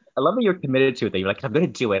 I love that you're committed to it. That you're like, I'm going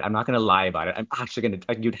to do it. I'm not going to lie about it. I'm actually going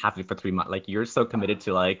to, you'd have it for 3 months. Like, you're so committed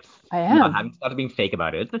to I am. Not being fake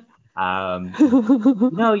about it. I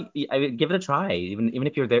mean, give it a try. Even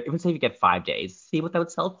if you're there, even say you get 5 days, see what that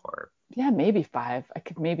would sell for. Yeah, maybe 5. I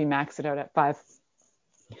could maybe max it out at 5.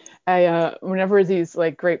 Whenever these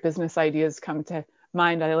like great business ideas come to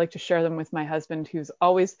mind, I like to share them with my husband, he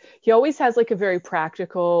always has like a very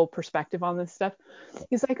practical perspective on this stuff.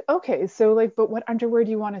 He's like, okay, so like, but what underwear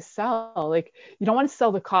do you want to sell? Like, you don't want to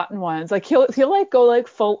sell the cotton ones. Like he'll like go like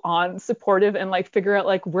full on supportive and like figure out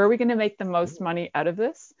like where are we going to make the most money out of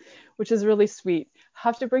this, which is really sweet.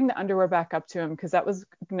 Have to bring the underwear back up to him because that was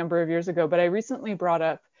a number of years ago. But I recently brought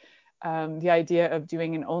up the idea of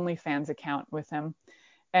doing an OnlyFans account with him.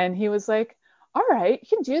 And he was like, all right, you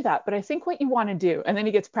can do that. But I think what you want to do, and then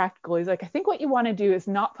he gets practical. He's like, I think what you want to do is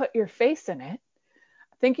not put your face in it.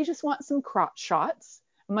 I think you just want some crotch shots.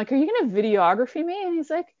 I'm like, are you going to videography me? And he's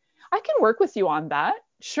like, I can work with you on that.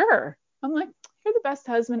 Sure. I'm like, you're the best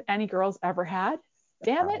husband any girl's ever had.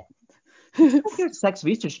 Damn it. Like your sex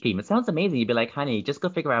research team. It sounds amazing. You'd be like, honey, just go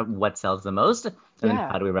figure out what sells the most, and then Yeah,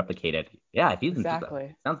 how do we replicate it? Yeah, if you can do that,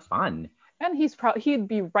 exactly. sounds fun. And he'd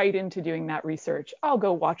be right into doing that research. I'll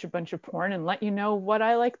go watch a bunch of porn and let you know what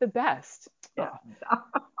I like the best. Yeah. Oh,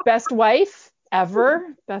 best wife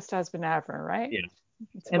ever, best husband ever, right? Yeah.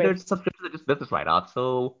 It's And way there's subscriptions that just business write-off.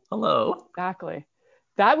 So hello. exactly.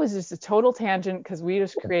 That was just a total tangent because we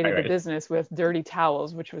just Right, created the right. business with dirty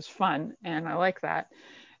towels, which was fun, and I like that.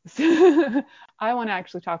 So I want to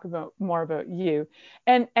actually talk about more about you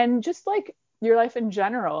and just like your life in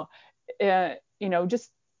general. Just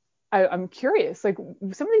I'm curious, like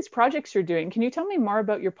some of these projects you're doing. Can you tell me more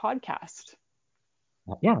about your podcast?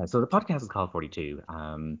 Yeah, so the podcast is called 42.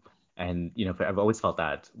 And I've always felt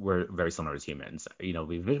that we're very similar as humans.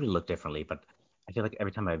 We visually look differently, but I feel like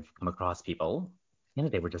every time I've come across people, at the end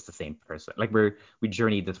of the day, we're just the same person. Like we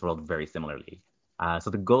journey this world very similarly. So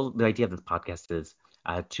the idea of this podcast is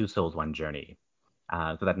two souls, one journey.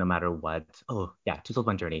 So that no matter what, oh yeah, two souls,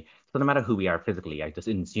 one journey. So no matter who we are physically, like just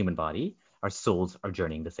in this human body, our souls are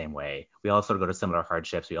journeying the same way. We all sort of go to similar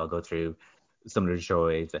hardships. We all go through similar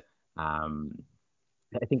joys. Um,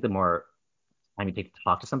 I think the more time you take to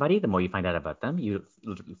talk to somebody, the more you find out about them. You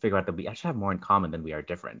figure out that we actually have more in common than we are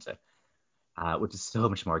different, which is so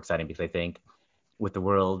much more exciting because I think with the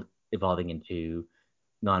world evolving into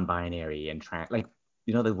non-binary and like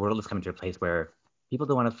the world is coming to a place where people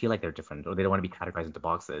don't want to feel like they're different or they don't want to be categorized into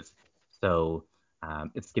boxes. So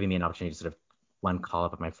it's giving me an opportunity to sort of one call up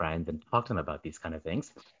with my friends and talk to them about these kind of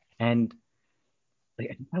things. And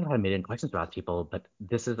like, I don't have a million questions to ask people, but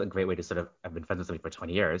this is a great way to sort of, I've been friends with somebody for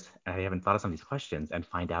 20 years, and I haven't thought of some of these questions and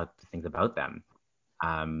find out things about them.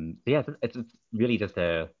 So yeah, it's really just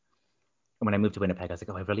when I moved to Winnipeg, I was like,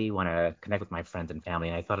 oh, I really want to connect with my friends and family.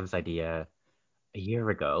 And I thought of this idea a year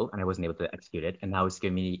ago, and I wasn't able to execute it. And now it's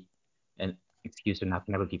giving me an excuse to not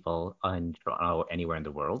connect with people in Toronto or anywhere in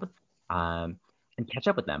the world, um, and catch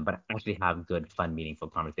up with them, but actually have good, fun, meaningful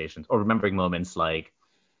conversations or remembering moments like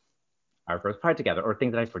our first part together or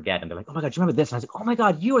things that I forget. And they're like, oh my God, do you remember this? And I was like, oh my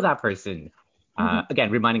God, you were that person.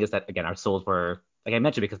 Again, reminding us that, again, our souls were, like I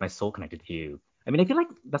mentioned, because my soul connected to you. I mean, I feel like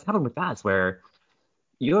that's happened with us where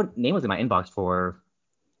your name was in my inbox for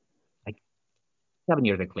like 7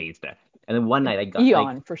 years at least. And then one night I got like,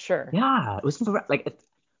 Eon for sure. yeah, it was like,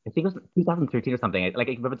 I think it was 2013 or something. I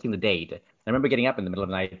remember seeing the date. I remember getting up in the middle of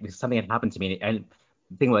the night because something had happened to me. And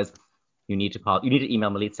the thing was, you need to email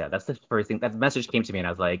Militia. That's the first thing. That message came to me, and I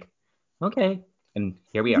was like, okay. And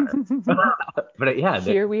here we are. But yeah,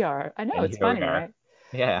 Here we are. I know and it's here we funny, are. right?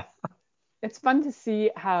 Yeah. It's fun to see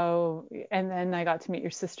how, and then I got to meet your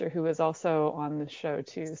sister who was also on the show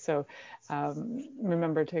too. So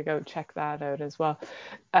remember to go check that out as well.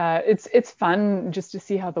 It's fun just to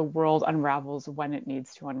see how the world unravels when it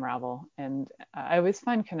needs to unravel. And I always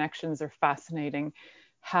find connections are fascinating.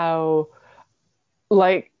 How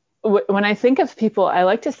like when I think of people, I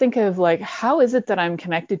like to think of like, how is it that I'm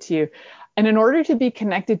connected to you? And in order to be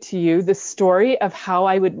connected to you, the story of how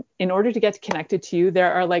I would, in order to get connected to you,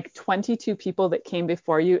 there are like 22 people that came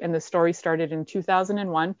before you. And the story started in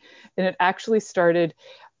 2001. And it actually started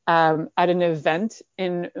at an event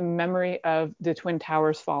in memory of the Twin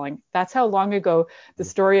Towers falling. That's how long ago the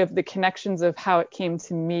story of the connections of how it came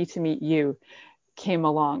to me to meet you came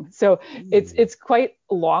along. So it's quite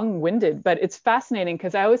long-winded, but it's fascinating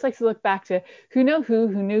because I always like to look back to who know who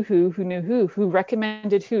knew who knew who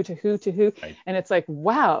recommended who to who. Right. And it's like,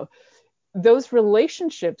 wow, those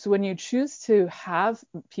relationships, when you choose to have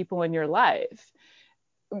people in your life,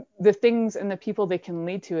 the things and the people they can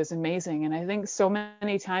lead to is amazing. And I think so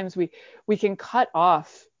many times we can cut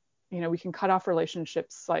off, we can cut off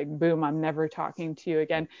relationships like, boom, I'm never talking to you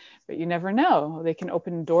again. But you never know. They can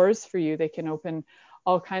open doors for you. They can open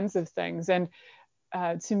all kinds of things. And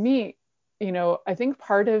to me, I think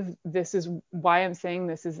part of this is why I'm saying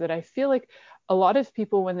this is that I feel like a lot of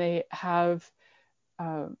people, when they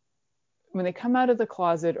come out of the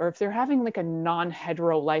closet, or if they're having like a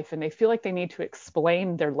non-hetero life and they feel like they need to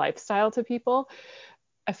explain their lifestyle to people,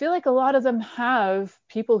 I feel like a lot of them have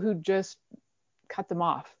people who just cut them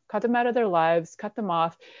out of their lives, cut them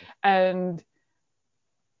off. And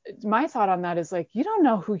my thought on that is like, you don't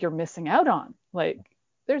know who you're missing out on. Like,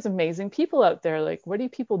 there's amazing people out there. Like, what are you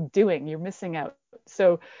people doing? You're missing out.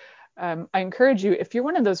 So I encourage you, if you're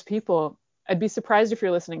one of those people, I'd be surprised if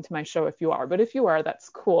you're listening to my show if you are, but if you are, that's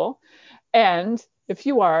cool. And if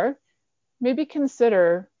you are, maybe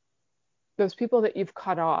consider those people that you've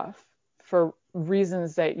cut off for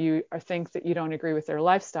reasons that you think that you don't agree with their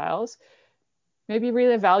lifestyles. Maybe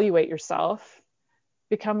reevaluate yourself,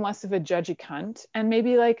 become less of a judgy cunt, and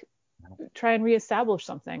maybe like try and reestablish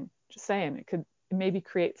something. Just saying, it could maybe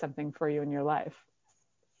create something for you in your life.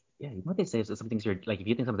 Yeah, you know what they say is some things you're like, if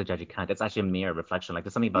you think someone's a judgy cunt, it's actually a mirror reflection. Like,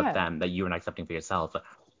 there's something about them that you're not accepting for yourself.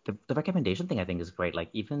 The recommendation thing I think is great. Like,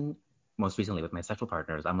 even most recently with my sexual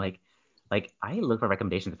partners, I'm like I look for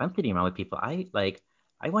recommendations. If I'm sleeping around with people, I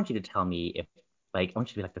want you to tell me if, like, I want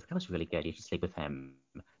you to be like, this guy was really good, you should sleep with him.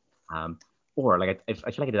 Or like I feel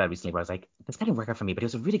like I did that recently where I was like, this guy didn't work out for me, but he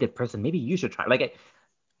was a really good person. Maybe you should try. Like, I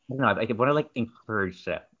don't know. I want to like encourage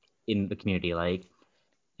in the community, like,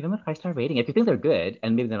 give them a 5-star rating if you think they're good,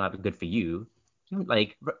 and maybe they're not good for you.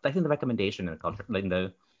 Like, I think the recommendation in the culture, like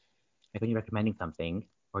like when you're recommending something,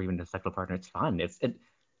 or even a sexual partner, it's fun. I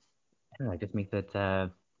don't know. It just makes it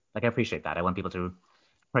like, I appreciate that. I want people to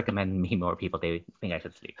recommend me more people they think I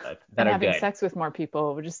should sleep with that And are having good. sex with more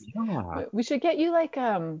people. Yeah. We should get you like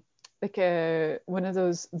a one of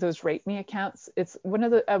those rate me accounts. It's one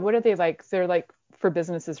of the what are they like? They're like for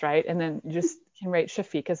businesses, right? And then you just can rate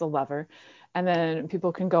Shafik as a lover, and then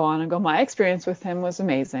people can go on and go, my experience with him was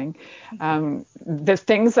amazing. The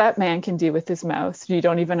things that man can do with his mouth, you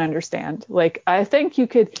don't even understand. Like, I think you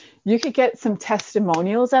could get some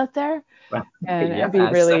testimonials out there. And Yes.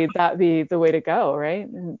 that'd be the way to go, right?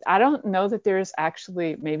 And I don't know that there's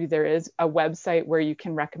actually, maybe there is a website where you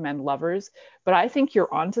can recommend lovers, but I think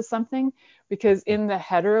you're onto something, because in the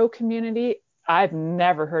hetero community, I've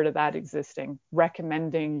never heard of that existing,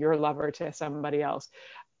 recommending your lover to somebody else.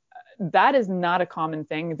 That is not a common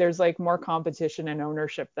thing. There's like more competition and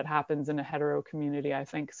ownership that happens in a hetero community, I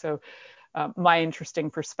think. So my interesting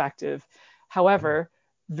perspective. However,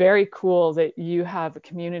 very cool that you have a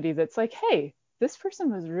community that's like, hey, this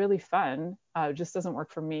person was really fun. Just doesn't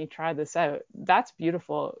work for me. Try this out. That's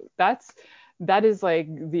beautiful. That is like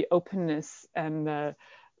the openness and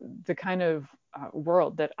the kind of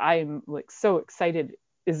world that I'm like so excited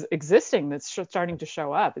is existing. That's starting to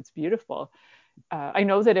show up. It's beautiful. I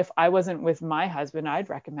know that if I wasn't with my husband, I'd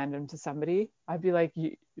recommend him to somebody. I'd be like,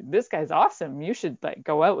 this guy's awesome. You should like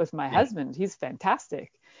go out with my husband. He's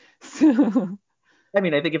fantastic. I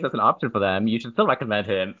mean, I think if there's an option for them, you should still recommend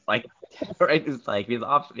him. Like, right? It's like these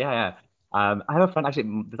options. Yeah, yeah. I have a friend,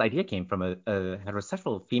 actually. This idea came from a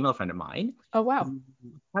heterosexual female friend of mine. Oh, wow. Who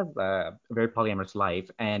has a very polyamorous life,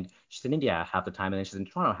 and she's in India half the time, and then she's in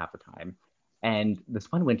Toronto half the time. And this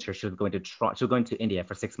one winter, she was going to India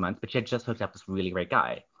for 6 months, but she had just hooked up this really great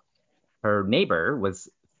guy. Her neighbor was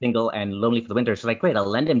single and lonely for the winter. She's like, great, I'll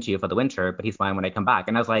lend him to you for the winter, but he's mine when I come back.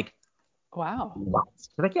 And I was like, Wow. what? She's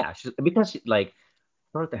like, yeah, because she, like,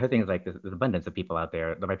 her thing is like, there's abundance of people out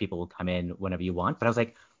there. The right people will come in whenever you want. But I was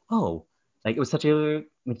like, oh, like, it was such a, when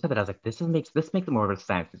you said that, I was like, this makes more of a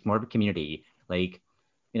sense. It's more of a community. Like,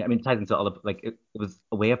 I mean, it ties into all of, like, it was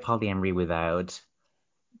a way of polyamory without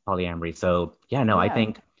polyamory. So yeah, no,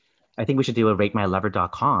 Yeah. I think we should do a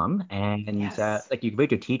ratemylover.com, and Yes. like, you can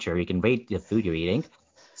rate your teacher, you can rate the food you're eating.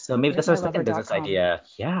 So maybe that's what I was thinking. There's this ratemylover.com. idea.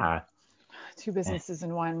 Yeah. Two businesses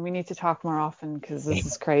in one. We need to talk more often because this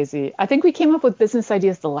is crazy. I think we came up with business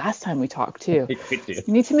ideas the last time we talked too. We do.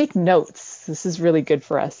 You need to make notes. This is really good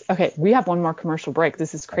for us. Okay, we have one more commercial break.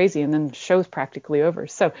 This is crazy, and then the show's practically over.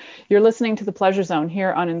 So you're listening to The Pleasure Zone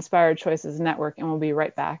here on Inspired Choices Network, and we'll be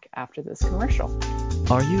right back after this commercial.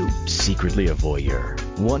 Are you secretly a voyeur,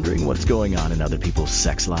 wondering what's going on in other people's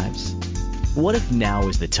sex lives? What if now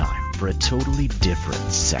is the time for a totally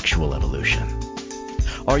different sexual evolution?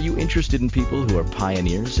 Are you interested in people who are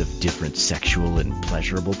pioneers of different sexual and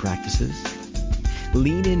pleasurable practices?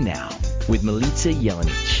 Lean in now with Milica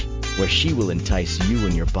Jelenic, where she will entice you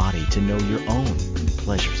and your body to know your own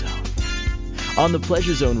pleasure zone. On the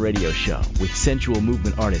Pleasure Zone radio show with sensual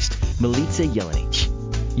movement artist Milica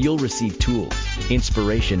Jelenic, you'll receive tools,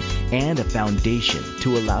 inspiration, and a foundation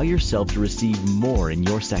to allow yourself to receive more in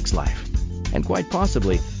your sex life, and quite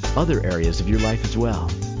possibly other areas of your life as well.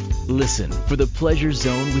 Listen for The Pleasure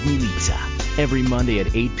Zone with Milica every Monday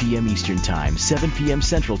at 8 p.m. Eastern Time, 7 p.m.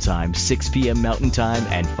 Central Time, 6 p.m. Mountain Time,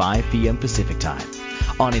 and 5 p.m. Pacific Time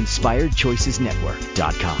on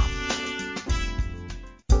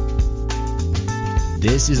InspiredChoicesNetwork.com.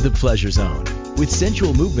 This is The Pleasure Zone with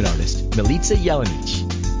sensual movement artist Milica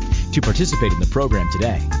Jelenic. To participate in the program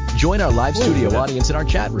today, join our live studio audience in our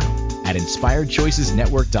chat room at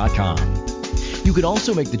InspiredChoicesNetwork.com. You can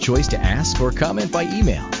also make the choice to ask or comment by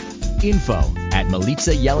email.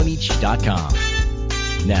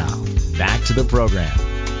 info@MilicaJelenic.com. Now, back to the program.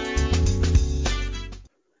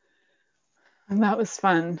 And that was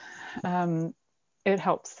fun. It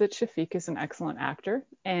helps that Shafik is an excellent actor.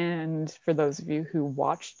 And for those of you who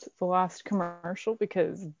watched the last commercial,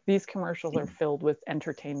 because these commercials are filled with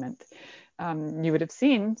entertainment, you would have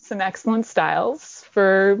seen some excellent styles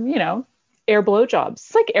for, air blowjobs.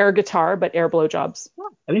 It's like air guitar, but air blowjobs.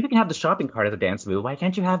 I mean, if you can have the shopping cart as a dance move, why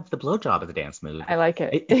can't you have the blowjob as a dance move? I like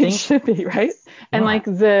it. I think, it should be, right? And like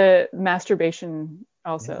the masturbation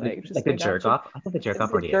also. Like the jerk off. I think the jerk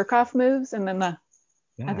off already is. Jerk off moves, and then I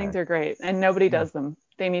think they're great. And nobody does them.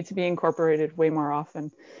 They need to be incorporated way more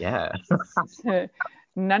often. Yeah.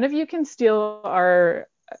 None of you can steal our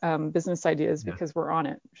business ideas because we're on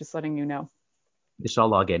it. Just letting you know. They should all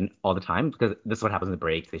log in all the time because this is what happens in the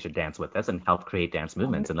break. They should dance with us and help create dance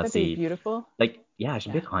movements. And let's see. Beautiful. It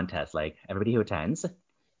should be a contest. Like everybody who attends.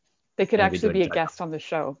 They could actually be a guest on the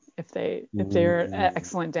show if they're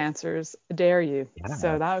excellent dancers. Dare you? Yeah.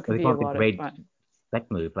 So that could be a lot of fun. That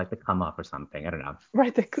move, like the come up or something. I don't know.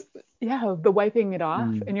 Right. The wiping it off,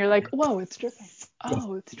 and you're like, whoa, it's dripping.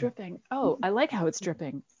 Oh, it's dripping. Oh, I like how it's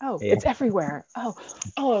dripping. Oh, it's everywhere. Oh,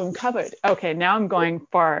 I'm covered. Okay, now I'm going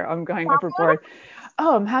far. I'm going overboard.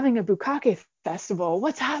 Oh, I'm having a bukkake festival.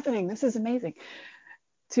 What's happening? This is amazing.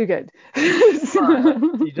 Too good.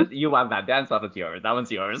 You want that dance off? It's yours. That one's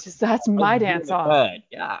yours. That's my dance off. Good.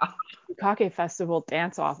 Yeah. Bukkake festival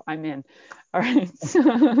dance off. I'm in. All right.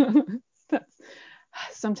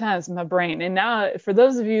 Sometimes my brain. And now for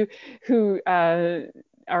those of you who are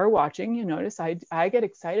watching, you notice I get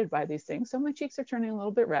excited by these things. So my cheeks are turning a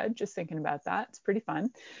little bit red just thinking about that. It's pretty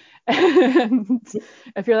fun. And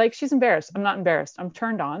if you're like, she's embarrassed, I'm not embarrassed. I'm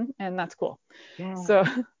turned on, and that's cool. Yeah. So,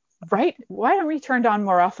 right? Why aren't we turned on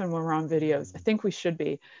more often when we're on videos? I think we should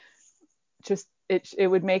be. Just it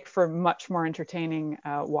would make for much more entertaining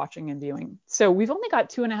watching and viewing. So we've only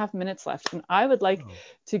got 2.5 minutes left, and I would like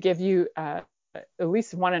to give you at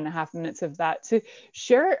least 1.5 minutes of that to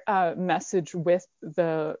share a message with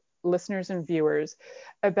the listeners and viewers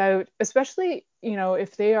about, especially,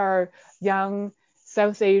 if they are young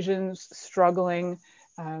South Asians struggling,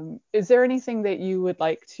 is there anything that you would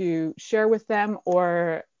like to share with them?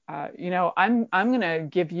 Or, I'm going to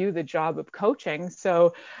give you the job of coaching.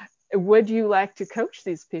 So would you like to coach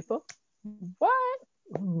these people? What?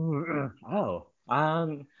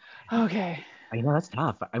 Okay. I know that's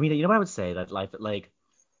tough. I mean, what I would say, that life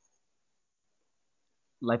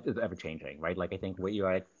is ever changing, right? Like I think what you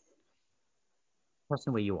are,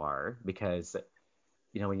 person where you are, because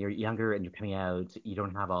when you're younger and you're coming out, you're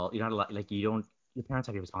not a lot, like your parents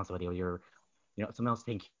have your responsibility, or someone else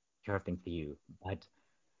taking care of things for you. But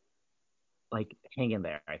like hang in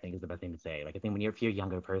there, I think is the best thing to say. Like I think if you're a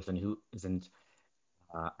younger person who isn't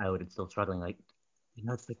out and still struggling, like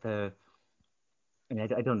it's like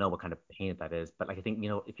I don't know what kind of pain that is, but like I think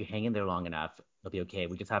if you hang in there long enough, it'll be okay.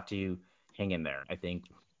 We just have to hang in there. I think.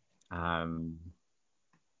 I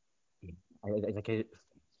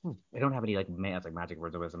don't have any magic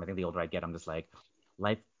words of wisdom. I think the older I get, I'm just like,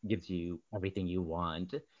 life gives you everything you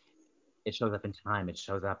want. It shows up in time. It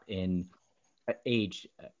shows up in age.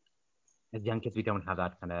 As young kids, we don't have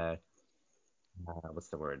that kind of what's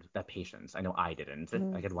the word? That patience. I know I didn't.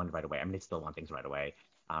 I get one right away. I mean, I still want things right away.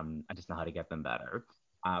 I just know how to get them better.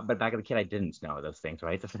 But back as a kid, I didn't know those things,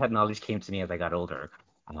 right? So that knowledge came to me as I got older.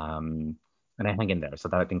 And I hang in there. So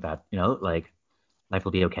that I think that, like life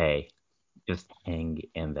will be okay. Just hang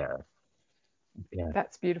in there. Yeah.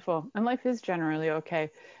 That's beautiful. And life is generally okay.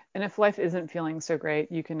 And if life isn't feeling so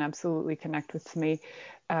great, you can absolutely connect with me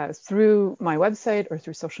through my website or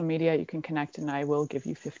through social media. You can connect, and I will give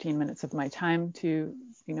you 15 minutes of my time to,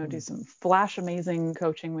 do some flash amazing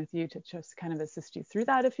coaching with you to just kind of assist you through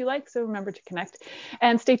that if you like. So remember to connect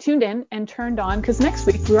and stay tuned in and turned on, because next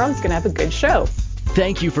week we're always going to have a good show.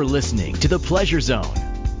 Thank you for listening to The Pleasure Zone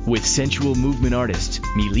with sensual movement artist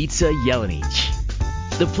Milica Jelenic.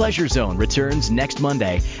 The Pleasure Zone returns next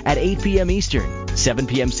Monday at 8 p.m. Eastern, 7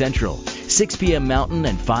 p.m. Central, 6 p.m. Mountain,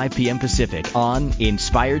 and 5 p.m. Pacific on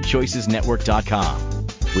InspiredChoicesNetwork.com.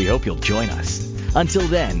 We hope you'll join us. Until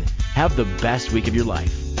then, have the best week of your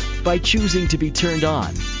life by choosing to be turned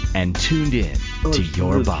on. and tuned in to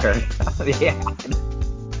your body. Yeah.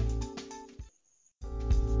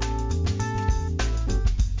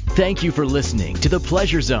 Thank you for listening to The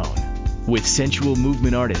Pleasure Zone with sensual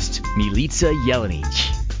movement artist Milica Jelenic.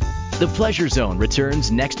 The Pleasure Zone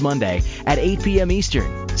returns next Monday at 8 p.m.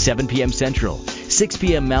 Eastern, 7 p.m. Central, 6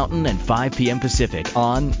 p.m. Mountain, and 5 p.m. Pacific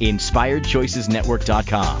on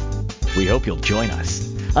InspiredChoicesNetwork.com. We hope you'll join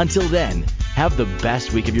us. Until then, have the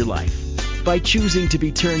best week of your life by choosing to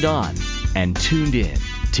be turned on and tuned in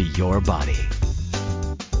to your body.